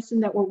or the person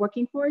that we're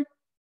working for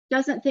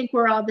doesn't think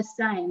we're all the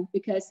same,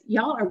 because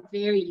y'all are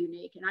very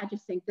unique. And I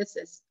just think this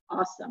is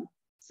awesome,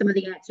 some of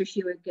the answers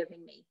you were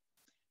giving me.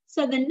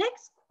 So the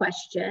next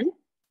question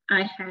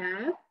I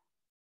have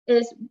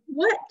is,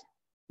 what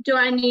do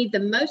I need the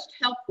most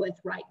help with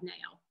right now?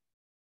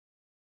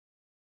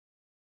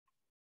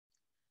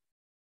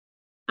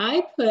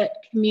 I put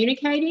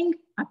communicating.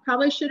 I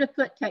probably should have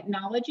put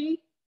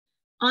technology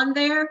on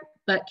there,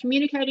 but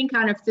communicating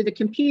kind of through the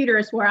computer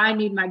is where I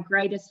need my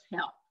greatest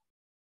help.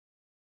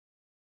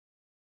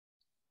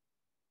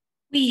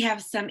 We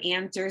have some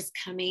answers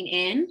coming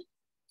in.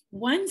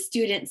 One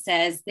student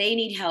says they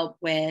need help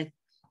with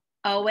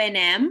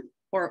O&M,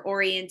 or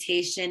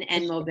orientation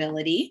and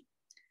mobility.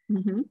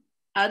 Mm-hmm.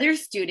 Other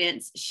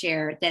students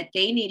share that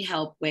they need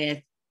help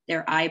with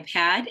their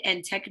iPad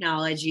and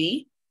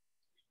technology,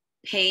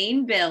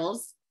 paying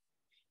bills.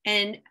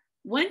 And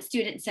one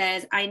student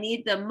says, I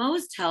need the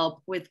most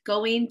help with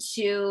going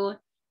to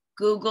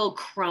Google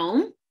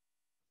Chrome.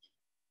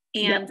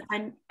 And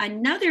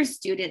another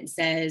student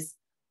says,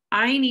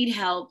 I need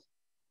help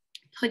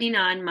putting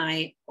on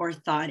my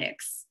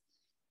orthotics.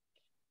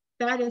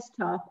 That is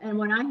tough. And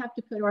when I have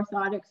to put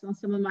orthotics on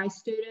some of my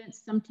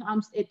students,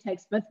 sometimes it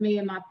takes both me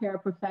and my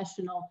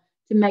paraprofessional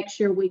to make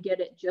sure we get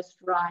it just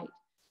right.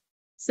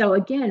 So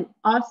again,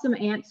 awesome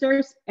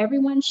answers.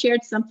 Everyone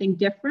shared something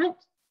different.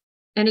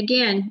 And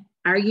again,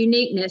 our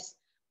uniqueness.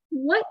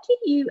 What do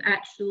you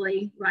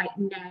actually right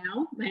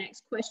now, my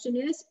next question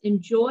is,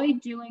 enjoy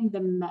doing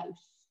the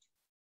most?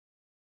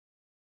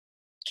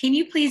 Can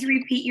you please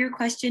repeat your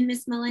question,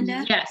 Miss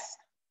Melinda? Yes.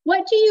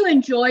 What do you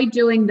enjoy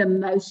doing the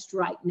most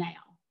right now?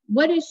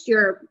 What is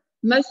your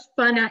most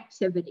fun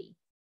activity?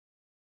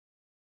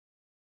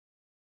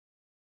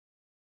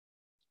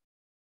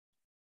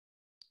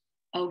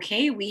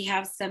 Okay, we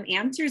have some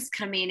answers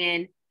coming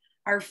in.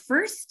 Our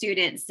first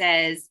student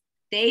says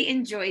they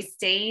enjoy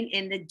staying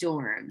in the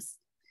dorms,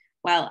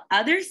 while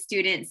other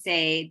students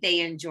say they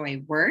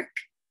enjoy work.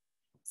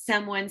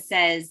 Someone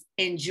says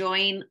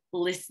enjoying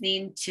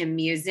listening to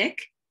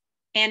music.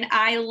 And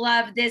I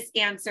love this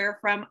answer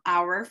from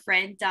our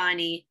friend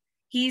Donnie.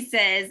 He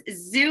says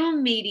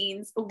Zoom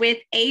meetings with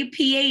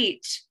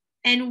APH.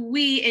 And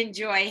we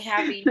enjoy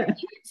having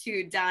you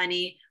too,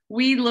 Donnie.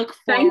 We look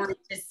forward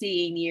to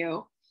seeing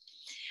you.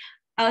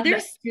 Other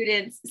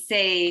students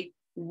say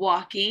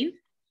walking,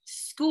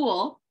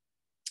 school.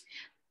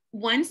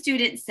 One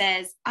student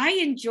says, I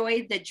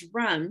enjoy the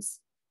drums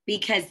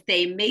because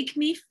they make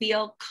me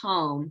feel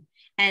calm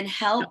and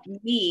help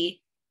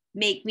me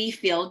make me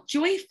feel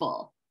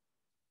joyful.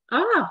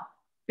 Ah,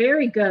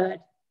 very good.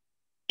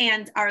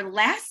 And our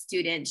last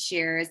student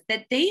shares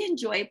that they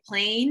enjoy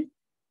playing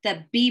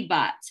the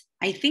Bebot.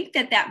 I think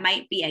that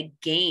might be a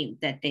game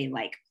that they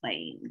like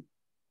playing.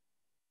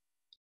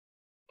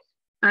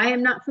 I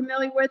am not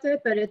familiar with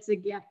it, but it's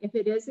if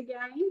it is a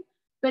game.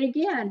 But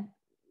again,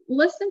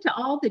 listen to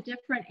all the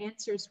different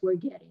answers we're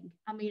getting.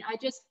 I mean, I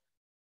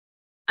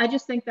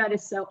just think that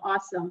is so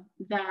awesome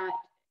that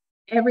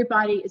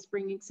everybody is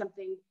bringing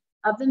something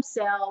of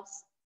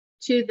themselves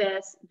to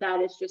this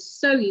that is just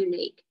so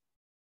unique.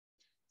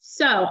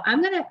 So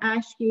I'm going to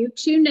ask you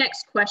two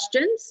next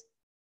questions.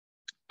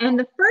 And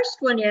the first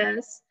one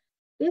is,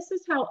 this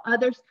is how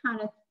others kind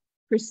of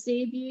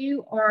perceive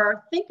you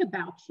or think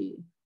about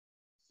you.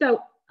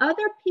 So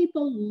other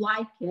people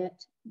like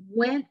it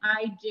when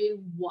I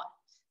do what?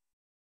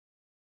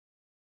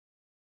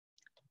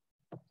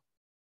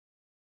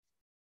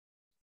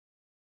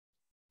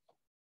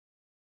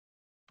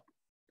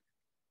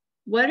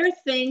 What are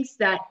things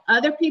that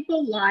other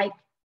people like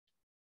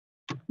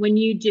when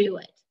you do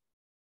it?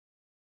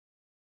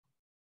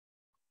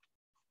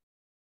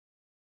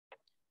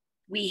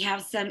 We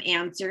have some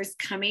answers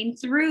coming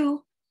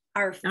through.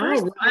 Our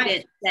first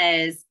student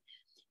says,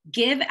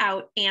 give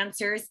out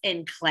answers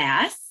in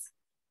class.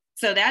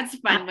 So that's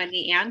fun when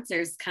the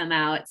answers come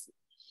out.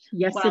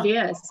 Yes, it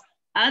is.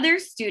 Other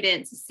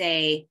students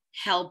say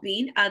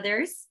helping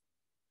others.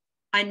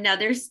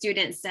 Another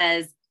student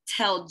says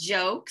tell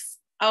jokes.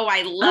 Oh,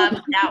 I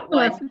love that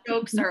one.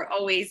 Jokes are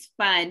always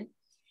fun.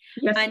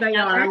 Yes, they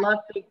are. I love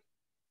them.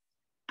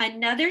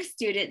 Another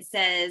student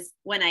says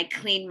when I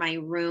clean my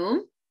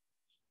room.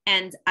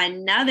 And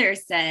another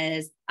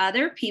says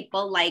other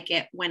people like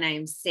it when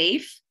I'm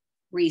safe,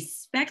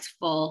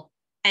 respectful,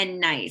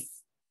 and nice.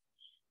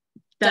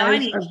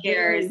 Donnie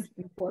shares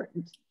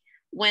important.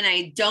 When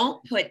I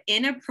don't put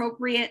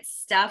inappropriate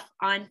stuff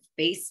on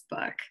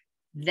Facebook.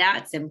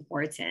 That's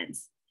important.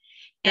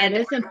 That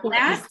is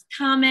important. Last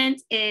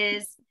comment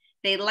is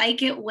they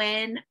like it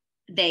when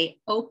they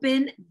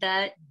open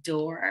the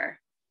door.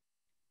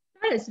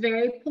 That is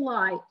very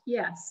polite,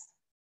 yes.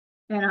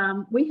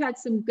 And we had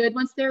some good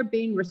ones there,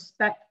 being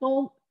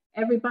respectful.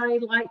 Everybody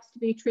likes to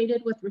be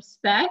treated with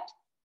respect.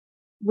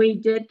 We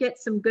did get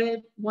some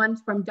good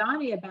ones from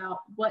Donnie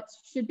about what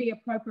should be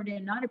appropriate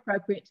and not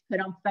appropriate to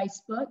put on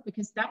Facebook,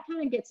 because that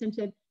kind of gets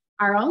into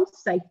our own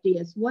safety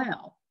as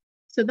well.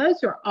 So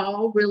those are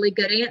all really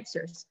good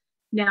answers.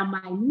 Now,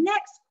 my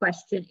next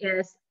question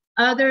is,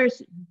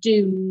 others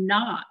do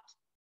not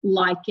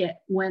like it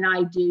when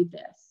I do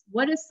this.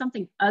 What is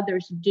something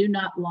others do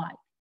not like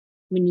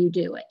when you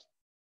do it?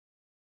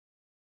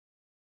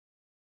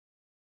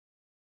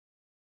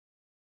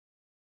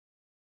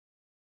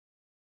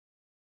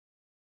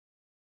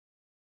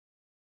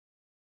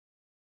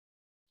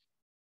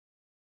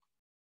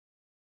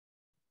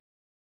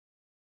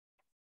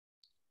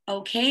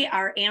 Okay,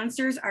 our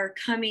answers are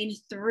coming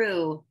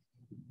through.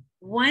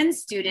 One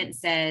student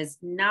says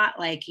not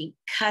liking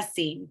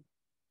cussing.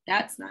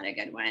 That's not a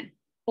good one.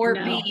 Or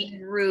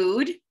being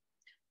rude.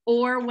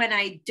 Or when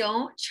I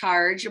don't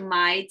charge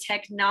my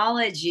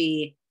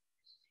technology.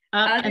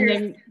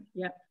 Others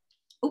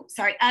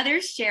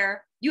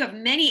share you have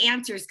many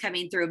answers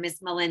coming through,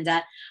 Miss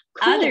Melinda.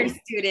 Cool. Other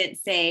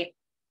students say,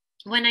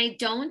 when I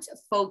don't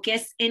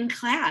focus in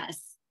class.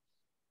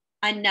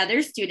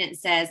 Another student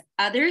says,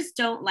 others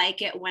don't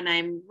like it when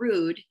I'm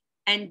rude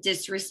and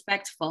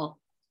disrespectful.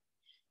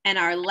 And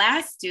our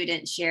last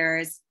student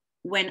shares,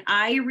 when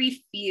I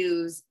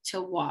refuse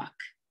to walk.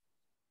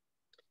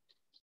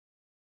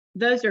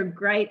 Those are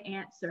great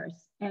answers.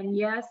 And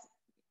yes,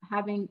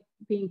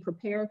 being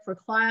prepared for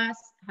class,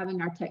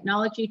 having our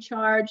technology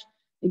charged.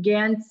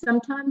 Again,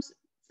 sometimes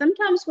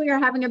we are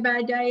having a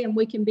bad day and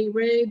we can be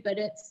rude, but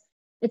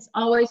it's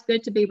always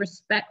good to be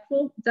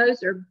respectful.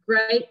 Those are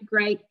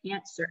great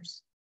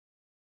answers.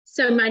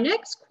 So my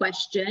next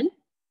question,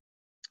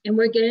 and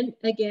we're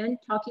again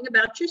talking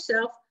about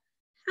yourself,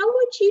 how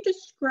would you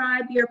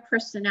describe your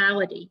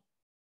personality?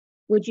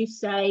 Would you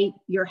say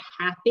you're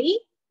happy,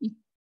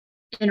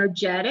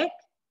 energetic,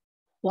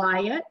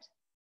 quiet?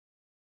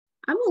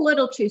 I'm a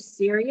little too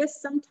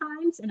serious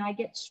sometimes and I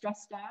get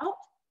stressed out.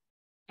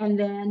 And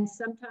then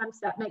sometimes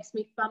that makes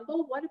me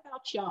fumble. What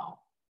about y'all?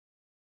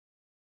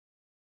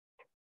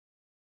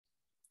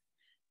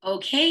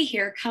 Okay,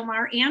 here come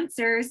our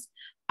answers.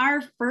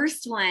 Our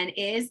first one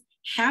is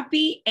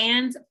happy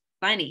and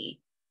funny.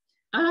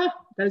 Ah,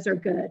 those are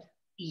good.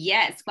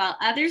 Yes, while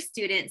other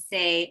students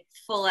say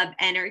full of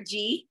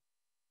energy,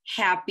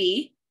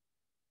 happy,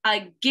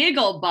 a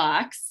giggle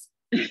box,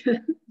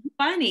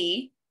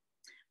 funny.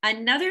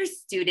 Another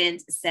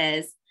student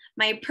says,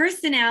 my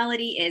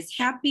personality is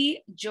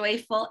happy,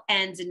 joyful,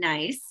 and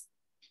nice.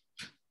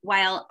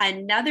 While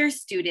another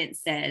student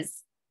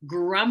says,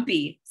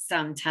 grumpy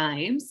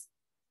sometimes.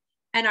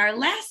 And our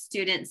last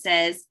student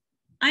says,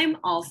 I'm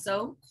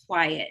also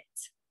quiet.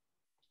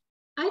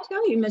 I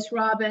tell you, Miss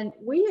Robin,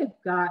 we have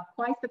got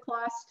quite the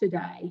class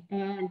today.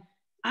 And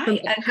I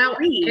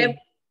agree.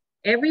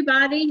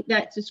 Everybody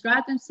that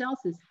described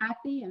themselves as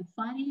happy and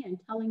funny and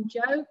telling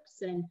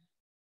jokes. And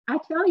I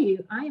tell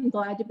you, I am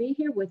glad to be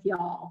here with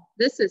y'all.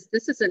 This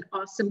is an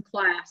awesome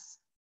class.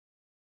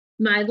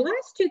 My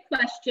last two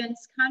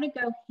questions kind of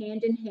go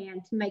hand in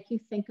hand to make you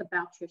think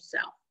about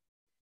yourself.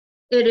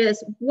 It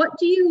is, what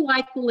do you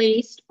like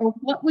least, or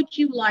what would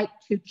you like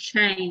to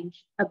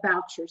change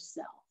about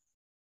yourself?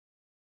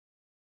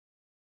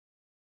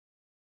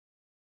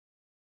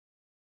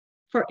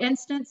 For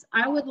instance,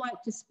 I would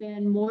like to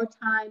spend more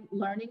time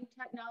learning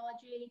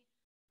technology.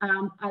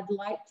 I'd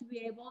like to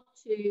be able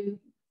to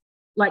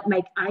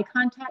make eye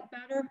contact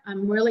better.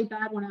 I'm really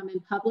bad when I'm in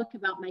public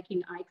about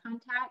making eye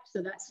contact,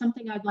 so that's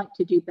something I'd like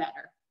to do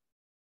better.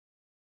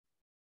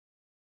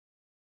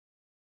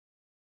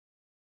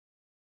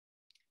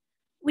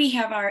 We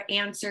have our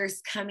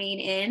answers coming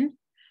in.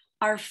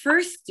 Our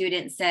first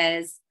student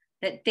says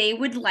that they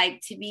would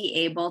like to be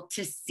able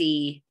to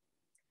see.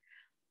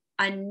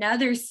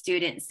 Another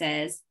student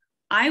says,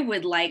 I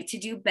would like to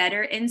do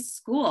better in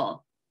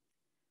school.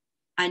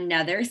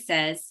 Another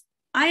says,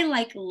 I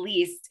like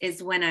least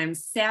is when I'm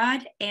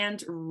sad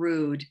and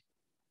rude.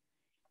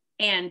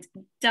 And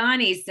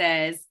Donnie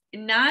says,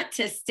 not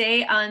to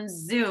stay on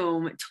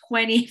Zoom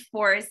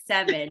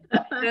 24/7.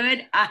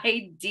 Good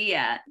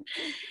idea.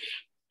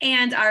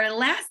 And our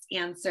last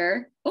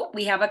answer,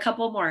 we have a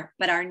couple more,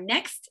 but our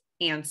next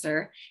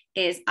answer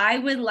is, I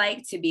would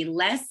like to be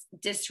less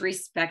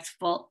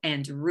disrespectful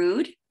and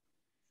rude.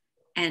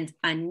 And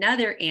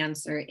another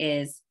answer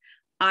is,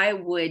 I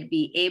would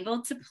be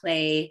able to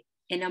play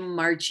in a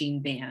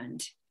marching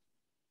band.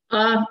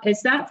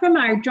 Is that from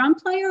our drum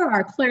player or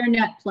our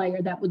clarinet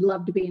player that would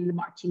love to be in the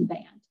marching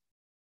band?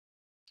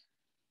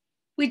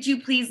 Would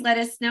you please let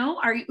us know?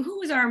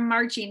 Who is our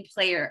marching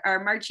player,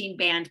 our marching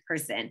band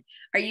person?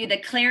 Are you the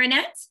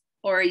clarinet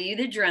or are you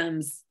the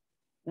drums?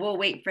 We'll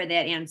wait for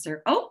that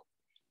answer. Oh,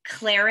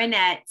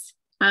 clarinet.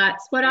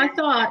 That's what I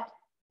thought.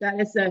 That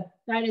is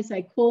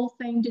a cool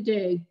thing to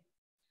do.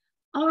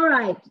 All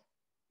right.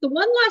 The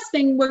one last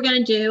thing we're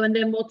going to do, and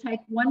then we'll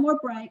take one more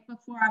break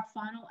before our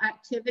final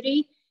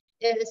activity,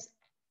 is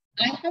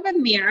I have a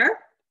mirror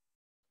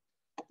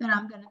that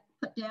I'm going to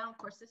put down. Of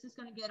course, this is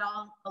going to get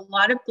a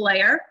lot of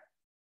glare.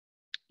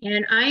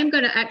 And I am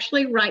going to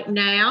actually right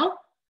now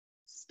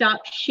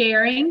stop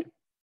sharing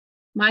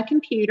my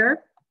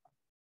computer.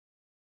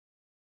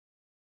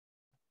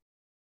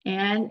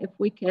 And if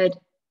we could,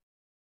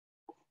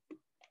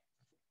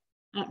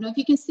 I don't know if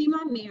you can see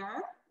my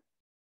mirror,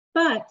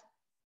 but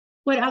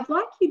what I'd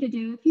like you to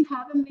do, if you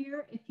have a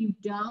mirror, if you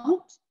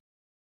don't,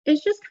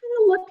 is just kind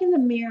of look in the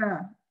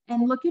mirror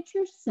and look at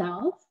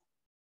yourself.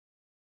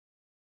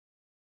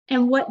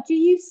 And what do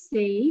you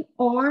see,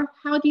 or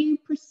how do you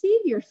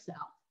perceive yourself?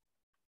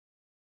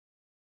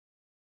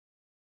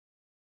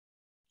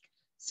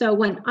 So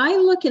when I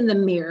look in the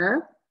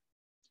mirror,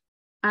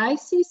 I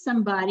see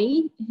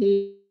somebody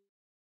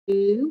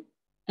who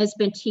has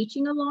been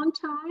teaching a long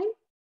time.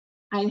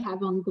 I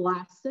have on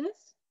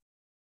glasses.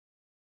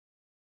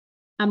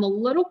 I'm a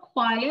little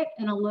quiet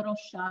and a little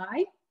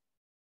shy.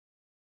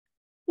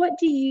 What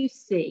do you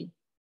see?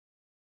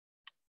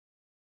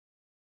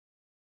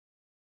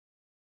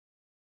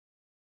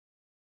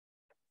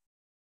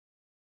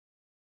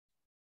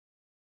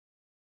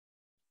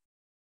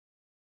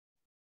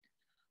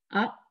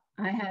 I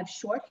have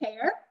short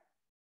hair.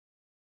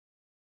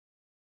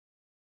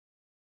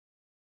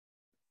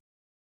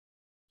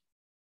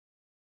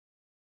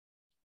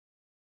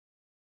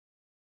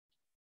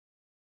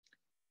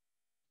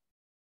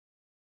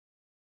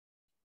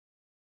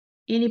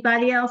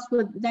 Anybody else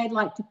they'd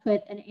like to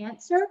put an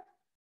answer?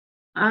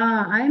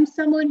 I am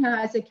someone who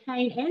has a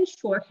cane and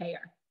short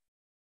hair,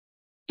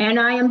 and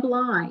I am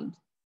blind.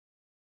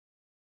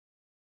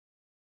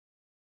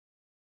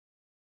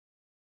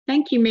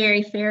 Thank you,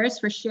 Mary Ferris,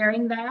 for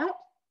sharing that.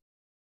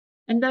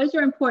 And those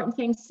are important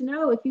things to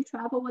know. If you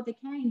travel with a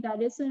cane,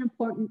 that is an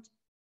important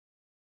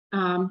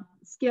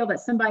skill that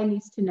somebody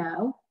needs to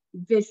know.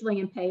 Visually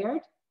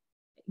impaired.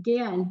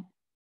 Again,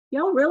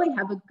 y'all really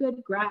have a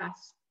good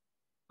grasp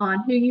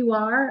on who you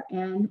are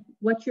and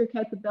what your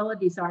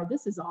capabilities are.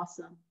 This is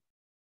awesome.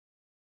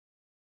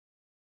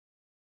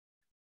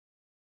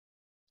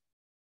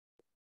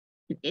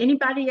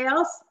 Anybody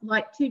else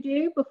like to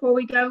do before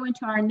we go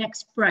into our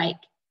next break?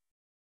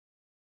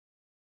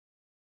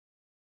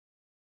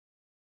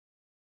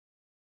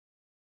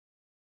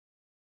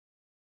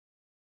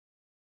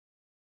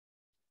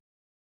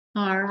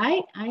 All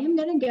right, I am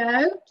going to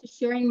go to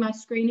sharing my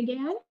screen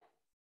again.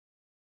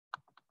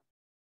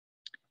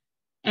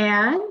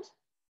 And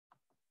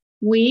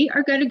we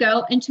are going to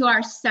go into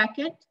our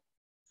second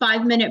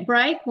 5-minute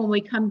break. When we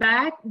come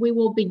back, we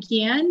will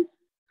begin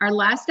our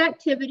last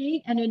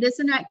activity, and it is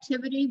an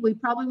activity we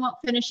probably won't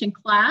finish in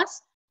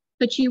class,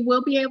 but you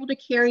will be able to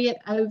carry it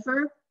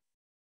over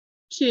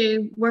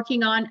to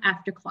working on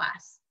after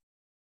class.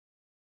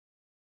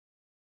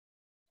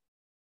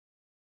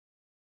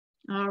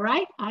 All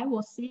right, I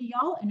will see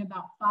y'all in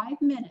about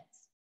 5 minutes.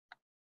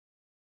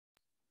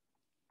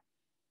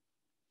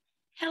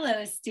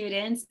 Hello,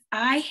 students.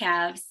 I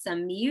have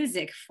some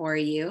music for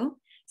you.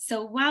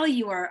 So while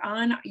you are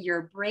on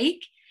your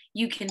break,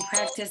 you can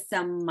practice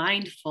some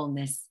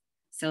mindfulness.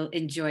 So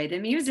enjoy the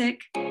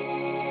music.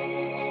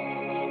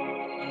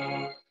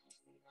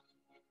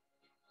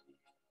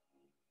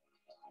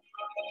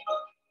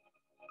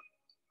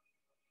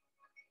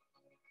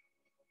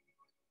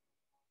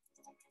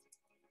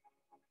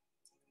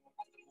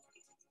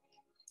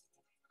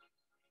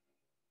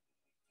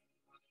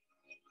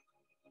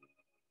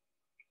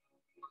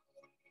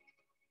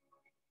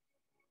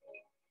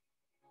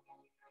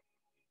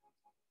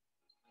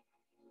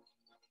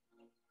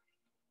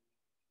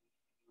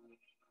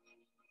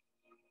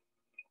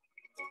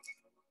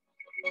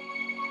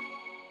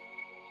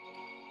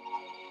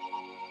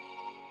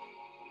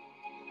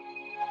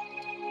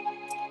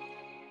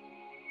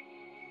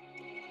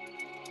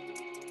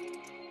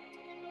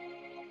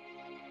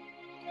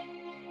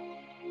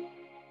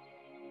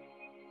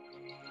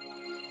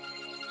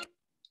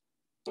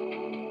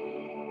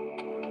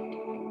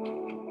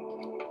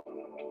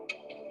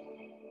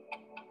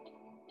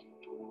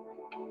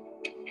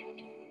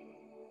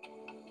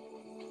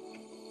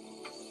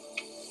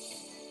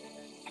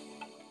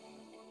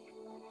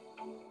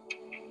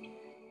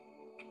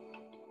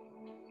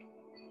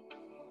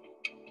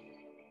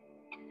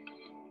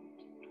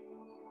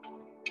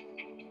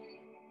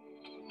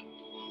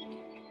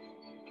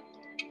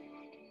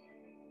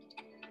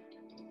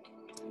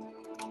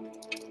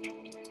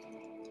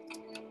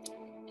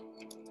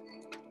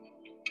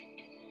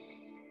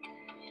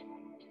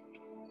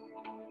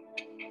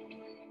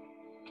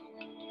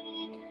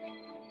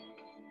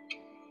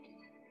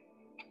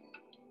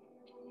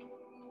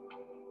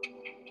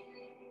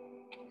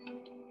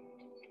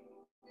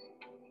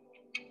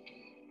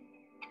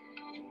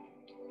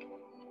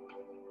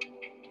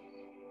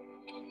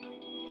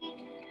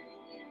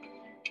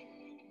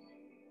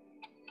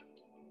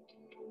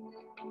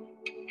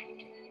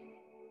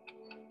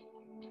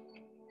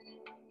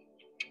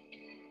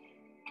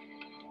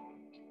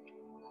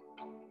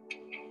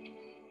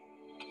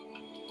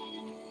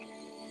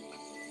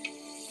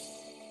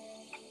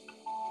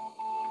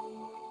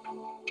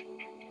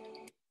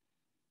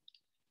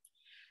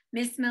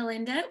 Miss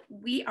Melinda,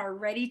 we are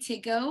ready to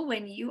go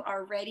when you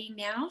are ready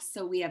now,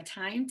 so we have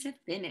time to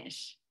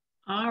finish.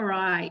 All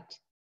right.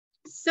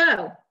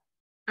 So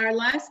our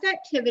last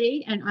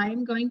activity, and I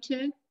am going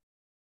to,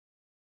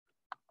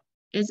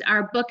 is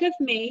our book of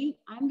me.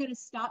 I'm going to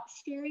stop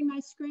sharing my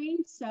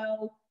screen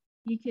so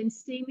you can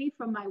see me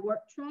from my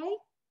work tray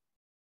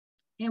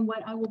and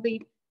what I will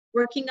be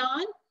working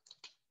on.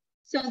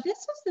 So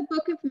this was the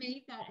book of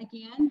me that,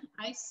 again,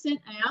 I sent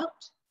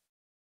out.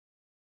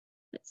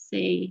 Let's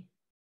see.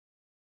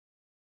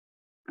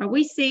 Are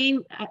we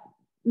seeing,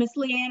 Miss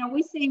Leanne, are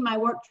we seeing my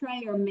work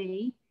tray or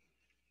me?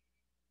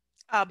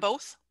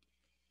 Both.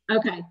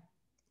 Okay.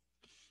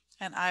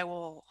 And I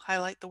will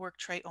highlight the work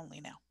tray only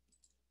now.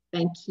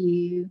 Thank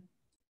you.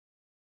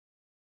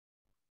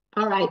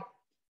 All right.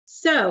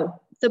 So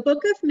the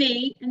book of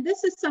me, and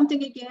this is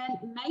something,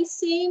 again, may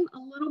seem a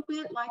little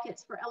bit like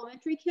it's for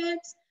elementary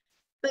kids,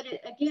 but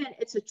again,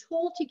 it's a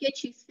tool to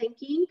get you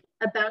thinking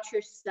about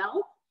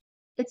yourself.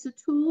 It's a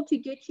tool to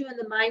get you in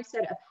the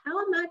mindset of how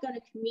am I going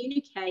to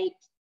communicate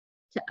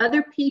to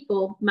other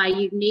people my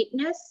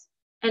uniqueness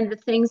and the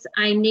things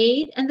I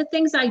need and the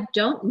things I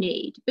don't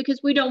need,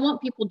 because we don't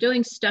want people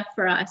doing stuff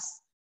for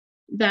us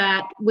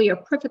that we are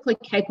perfectly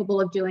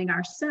capable of doing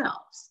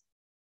ourselves.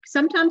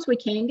 Sometimes we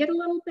can get a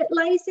little bit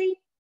lazy,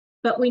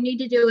 but we need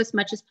to do as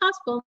much as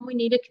possible. We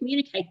need to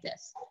communicate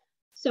this.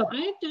 So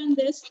I have done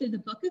this through the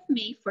Book of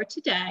Me for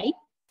today.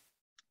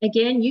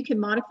 Again, you can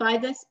modify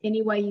this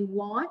any way you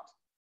want.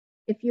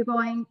 If you're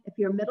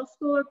a middle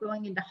schooler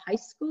going into high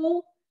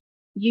school,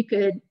 you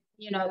could,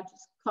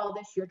 just call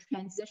this your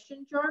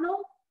transition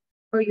journal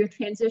or your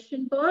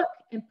transition book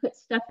and put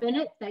stuff in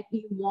it that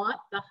you want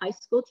the high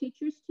school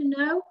teachers to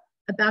know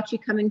about you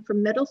coming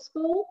from middle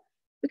school,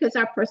 because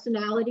our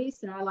personalities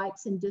and our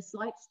likes and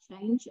dislikes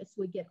change as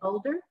we get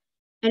older.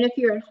 And if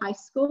you're in high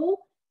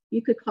school,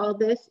 you could call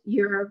this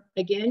your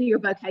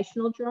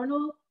vocational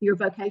journal, your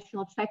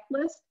vocational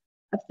checklist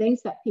of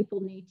things that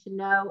people need to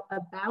know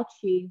about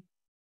you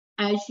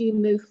as you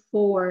move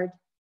forward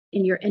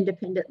in your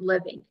independent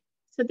living.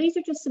 So these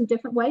are just some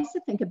different ways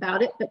to think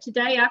about it. But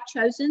today I've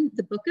chosen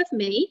the Book of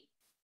Me.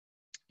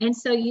 And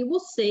so you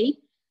will see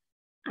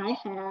I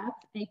have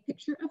a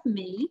picture of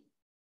me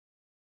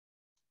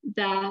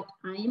that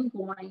I am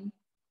going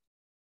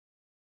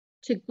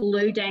to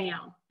glue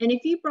down. And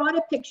if you brought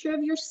a picture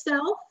of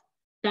yourself,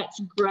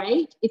 that's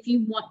great. If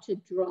you want to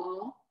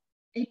draw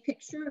a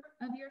picture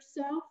of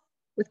yourself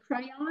with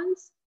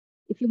crayons,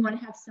 if you want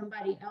to have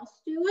somebody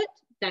else do it,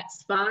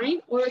 that's fine.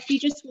 Or if you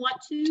just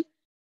want to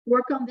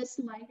work on this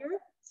later,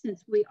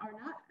 since we are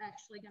not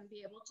actually going to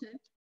be able to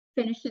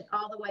finish it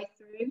all the way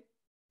through,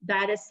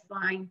 that is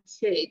fine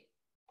too.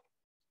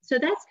 So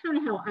that's kind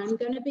of how I'm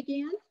going to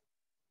begin.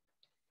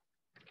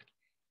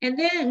 And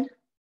then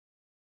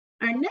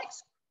our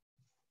next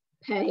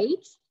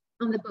page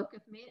on the Book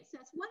of Me, it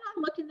says, when I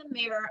look in the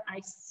mirror,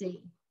 I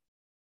see.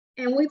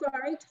 And we've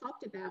already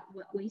talked about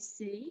what we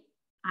see.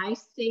 I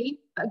see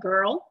a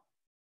girl.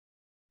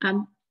 I'm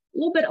a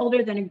little bit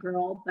older than a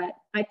girl, but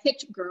I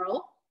picked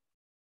girl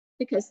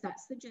because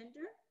that's the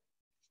gender.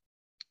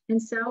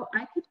 And so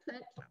I could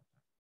put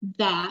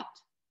that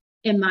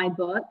in my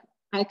book.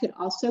 I could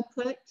also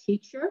put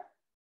teacher.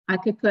 I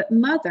could put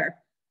mother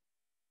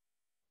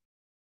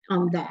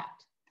on that.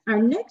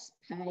 Our next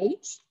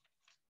page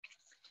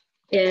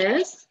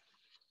is,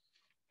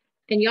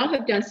 and y'all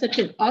have done such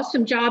an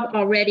awesome job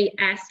already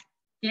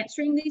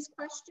answering these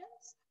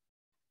questions.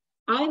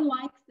 I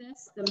like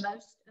this the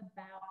most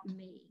about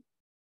me.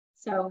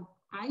 So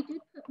I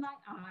did put my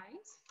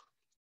eyes.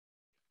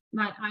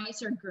 My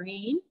eyes are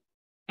green,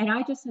 and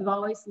I just have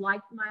always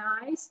liked my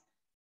eyes.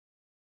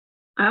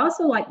 I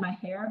also like my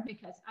hair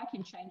because I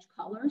can change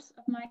colors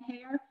of my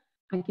hair.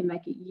 I can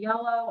make it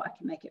yellow, I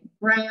can make it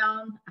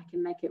brown, I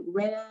can make it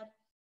red.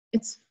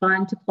 It's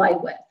fun to play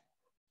with.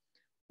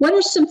 What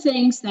are some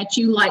things that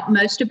you like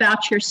most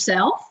about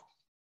yourself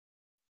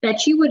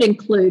that you would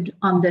include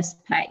on this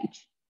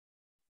page?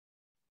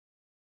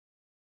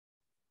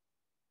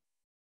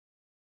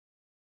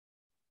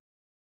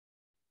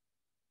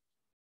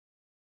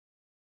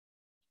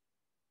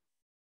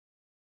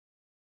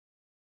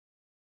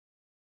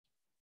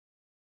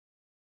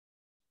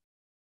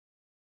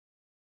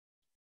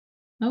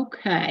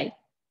 Okay.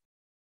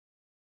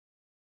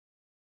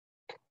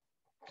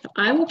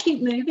 I will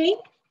keep moving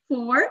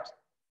forward.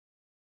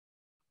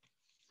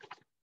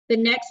 The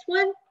next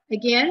one,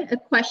 again, a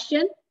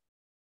question.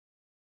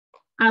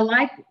 I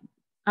like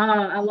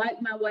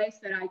my ways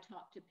that I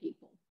talk to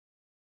people.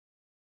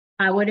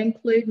 I would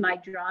include my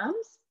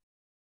drums.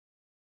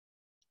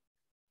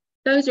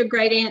 Those are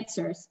great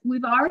answers.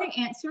 We've already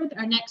answered.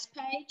 Our next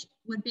page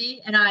would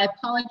be, and I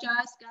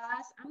apologize,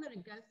 guys, I'm going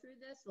to go through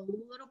this a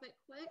little bit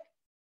quick,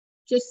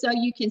 just so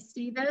you can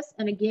see this.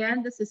 And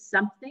again, this is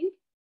something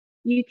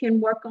you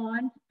can work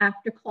on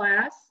after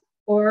class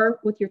or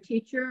with your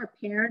teacher or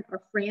parent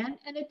or friend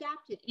and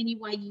adapt it any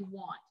way you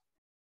want.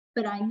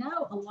 But I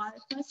know a lot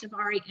of us have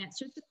already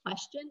answered the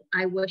question.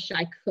 I wish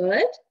I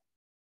could.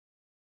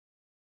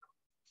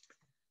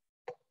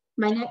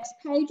 My next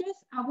page is,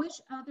 I wish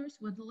others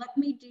would let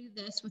me do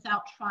this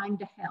without trying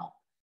to help.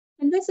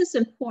 And this is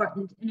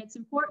important, and it's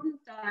important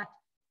that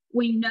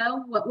we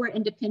know what we're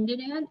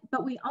independent in,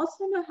 but we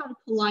also know how to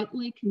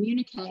politely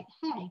communicate,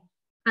 hey,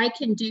 I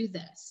can do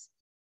this.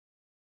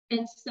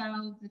 And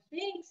so the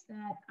things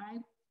that I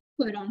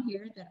put on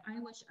here that I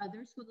wish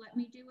others would let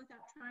me do without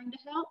trying to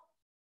help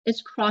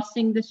is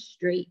crossing the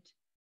street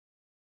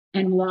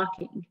and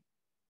walking.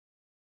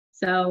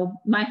 So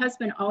my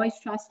husband always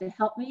tries to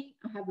help me.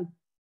 I have a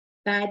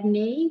bad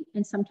knee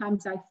and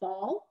sometimes I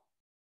fall,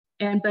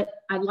 but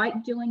I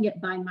like doing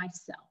it by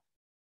myself.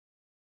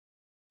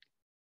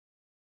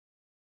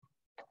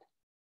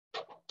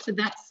 So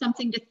that's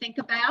something to think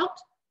about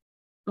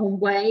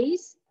on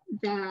ways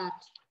that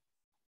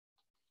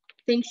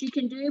things you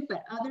can do,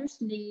 but others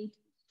need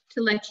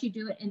to let you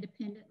do it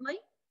independently.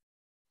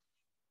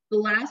 The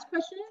last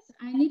question is,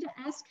 I need to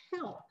ask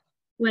help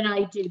when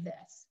I do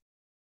this.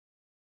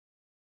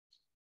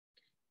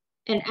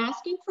 And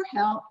asking for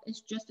help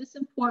is just as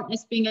important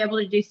as being able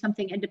to do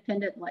something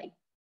independently.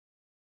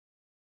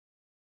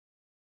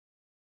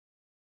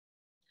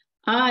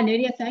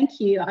 Nydia, thank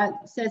you.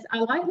 Says, I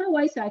like my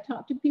way, so I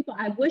talk to people.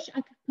 I wish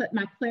I could put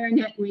my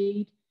clarinet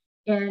read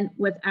in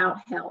without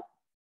help.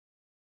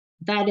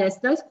 That is,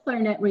 those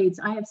clarinet reads,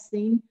 I have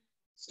seen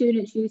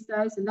students use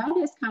those, and that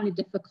is kind of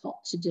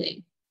difficult to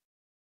do.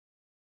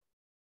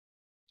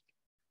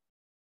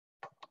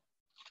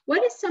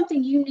 What is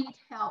something you need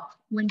help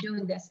when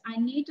doing this? I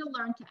need to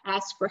learn to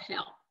ask for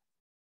help.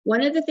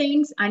 One of the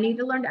things I need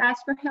to learn to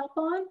ask for help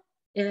on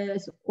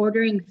is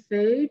ordering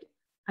food.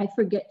 I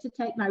forget to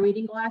take my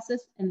reading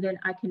glasses, and then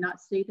I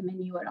cannot see the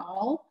menu at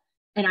all,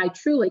 and I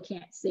truly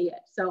can't see it.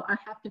 So I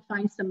have to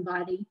find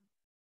somebody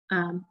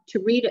to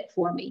read it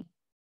for me.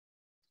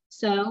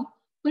 So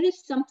what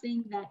is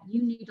something that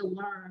you need to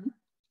learn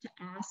to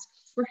ask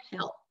for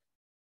help?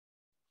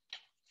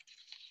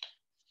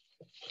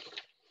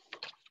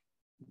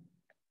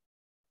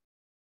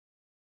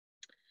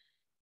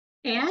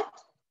 And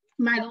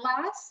my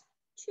last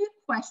two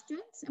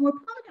questions, and we're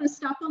probably going to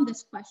stop on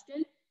this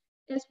question,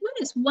 is what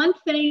is one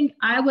thing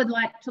I would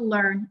like to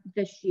learn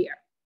this year?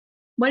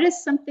 What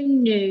is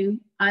something new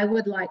I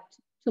would like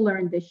to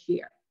learn this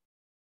year?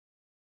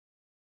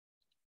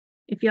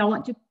 If y'all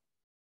want to.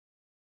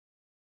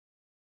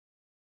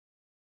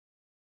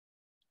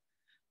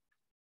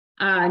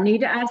 Need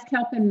to ask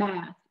help in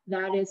math.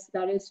 That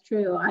is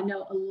true. I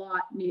know a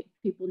lot of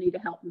people need to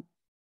help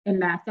in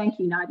math. Thank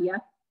you,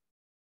 Nadia.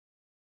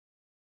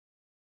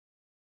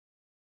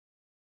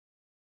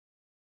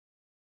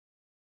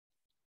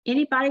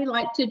 Anybody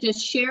like to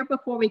just share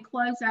before we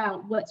close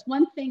out? What's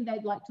one thing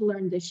they'd like to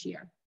learn this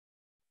year?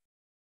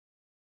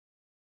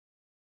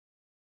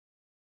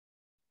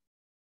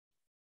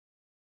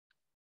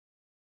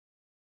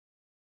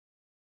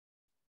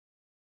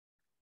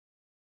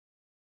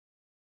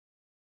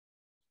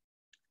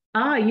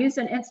 Use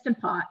an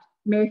Instant Pot.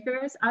 Mary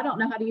Ferris, I don't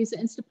know how to use an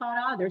Instant Pot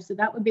either, so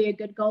that would be a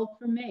good goal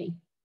for me.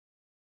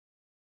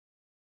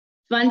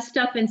 Fun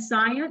stuff in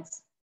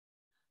science.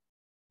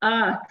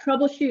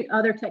 Troubleshoot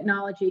other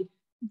technology.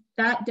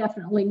 That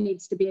definitely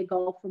needs to be a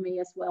goal for me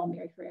as well,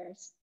 Mary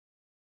Ferris.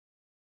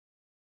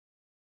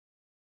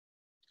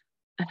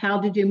 How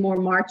to do more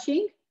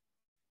marching.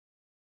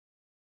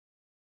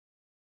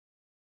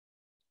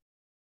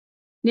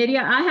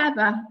 Nydia, I have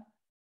a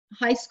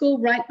high school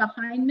right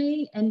behind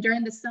me, and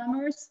during the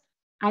summers,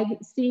 I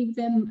see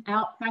them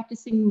out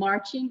practicing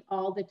marching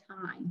all the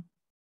time.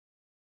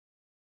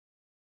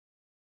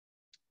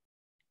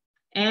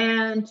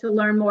 And to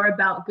learn more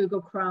about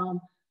Google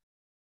Chrome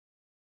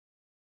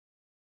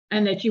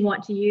and that you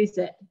want to use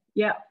it.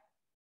 Yep.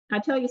 I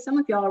tell you, some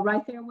of y'all are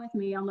right there with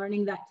me on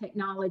learning that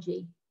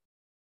technology.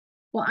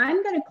 Well,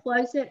 I'm going to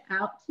close it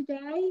out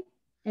today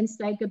and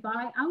say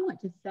goodbye. I want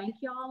to thank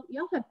y'all.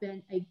 Y'all have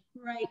been a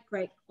great,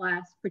 great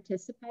class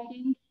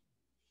participating.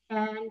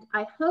 And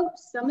I hope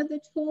some of the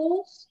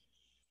tools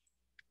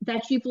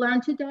that you've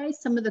learned today,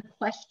 some of the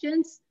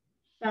questions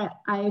that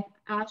I've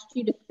asked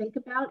you to think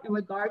about in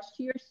regards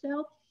to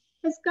yourself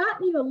has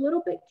gotten you a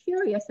little bit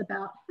curious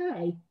about,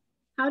 hey,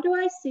 how do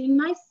I see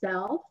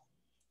myself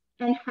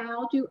and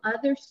how do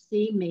others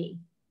see me?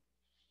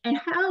 And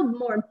how,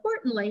 more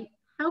importantly,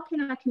 how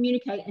can I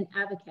communicate and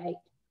advocate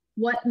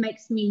what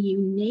makes me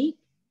unique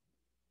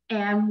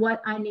and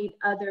what I need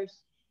others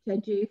to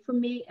do for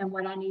me and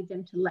what I need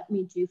them to let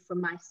me do for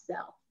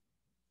myself.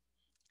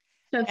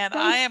 So and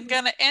I am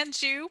going to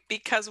end you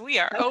because we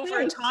are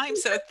over time.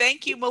 So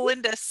thank you,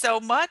 Melinda, so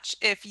much.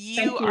 If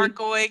you are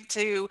going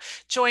to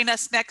join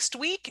us next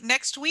week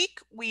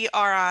we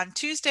are on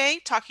Tuesday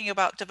talking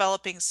about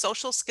developing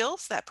social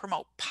skills that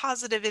promote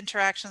positive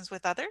interactions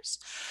with others.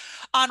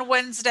 On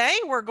Wednesday,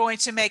 we're going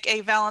to make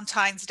a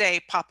Valentine's Day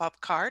pop-up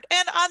card.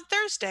 And on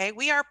Thursday,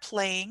 we are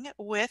playing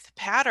with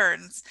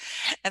patterns.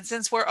 And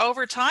since we're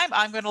over time,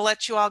 I'm going to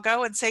let you all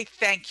go and say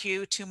thank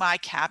you to my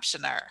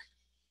captioner.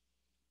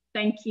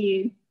 Thank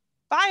you.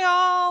 Bye,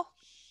 all.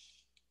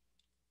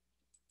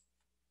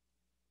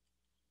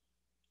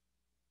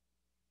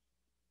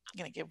 I'm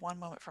going to give one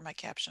moment for my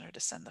captioner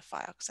to send the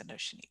file because I know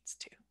she needs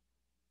to.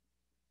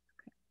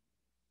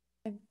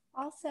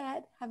 All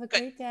set. Have a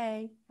great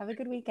day. Have a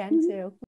good weekend too.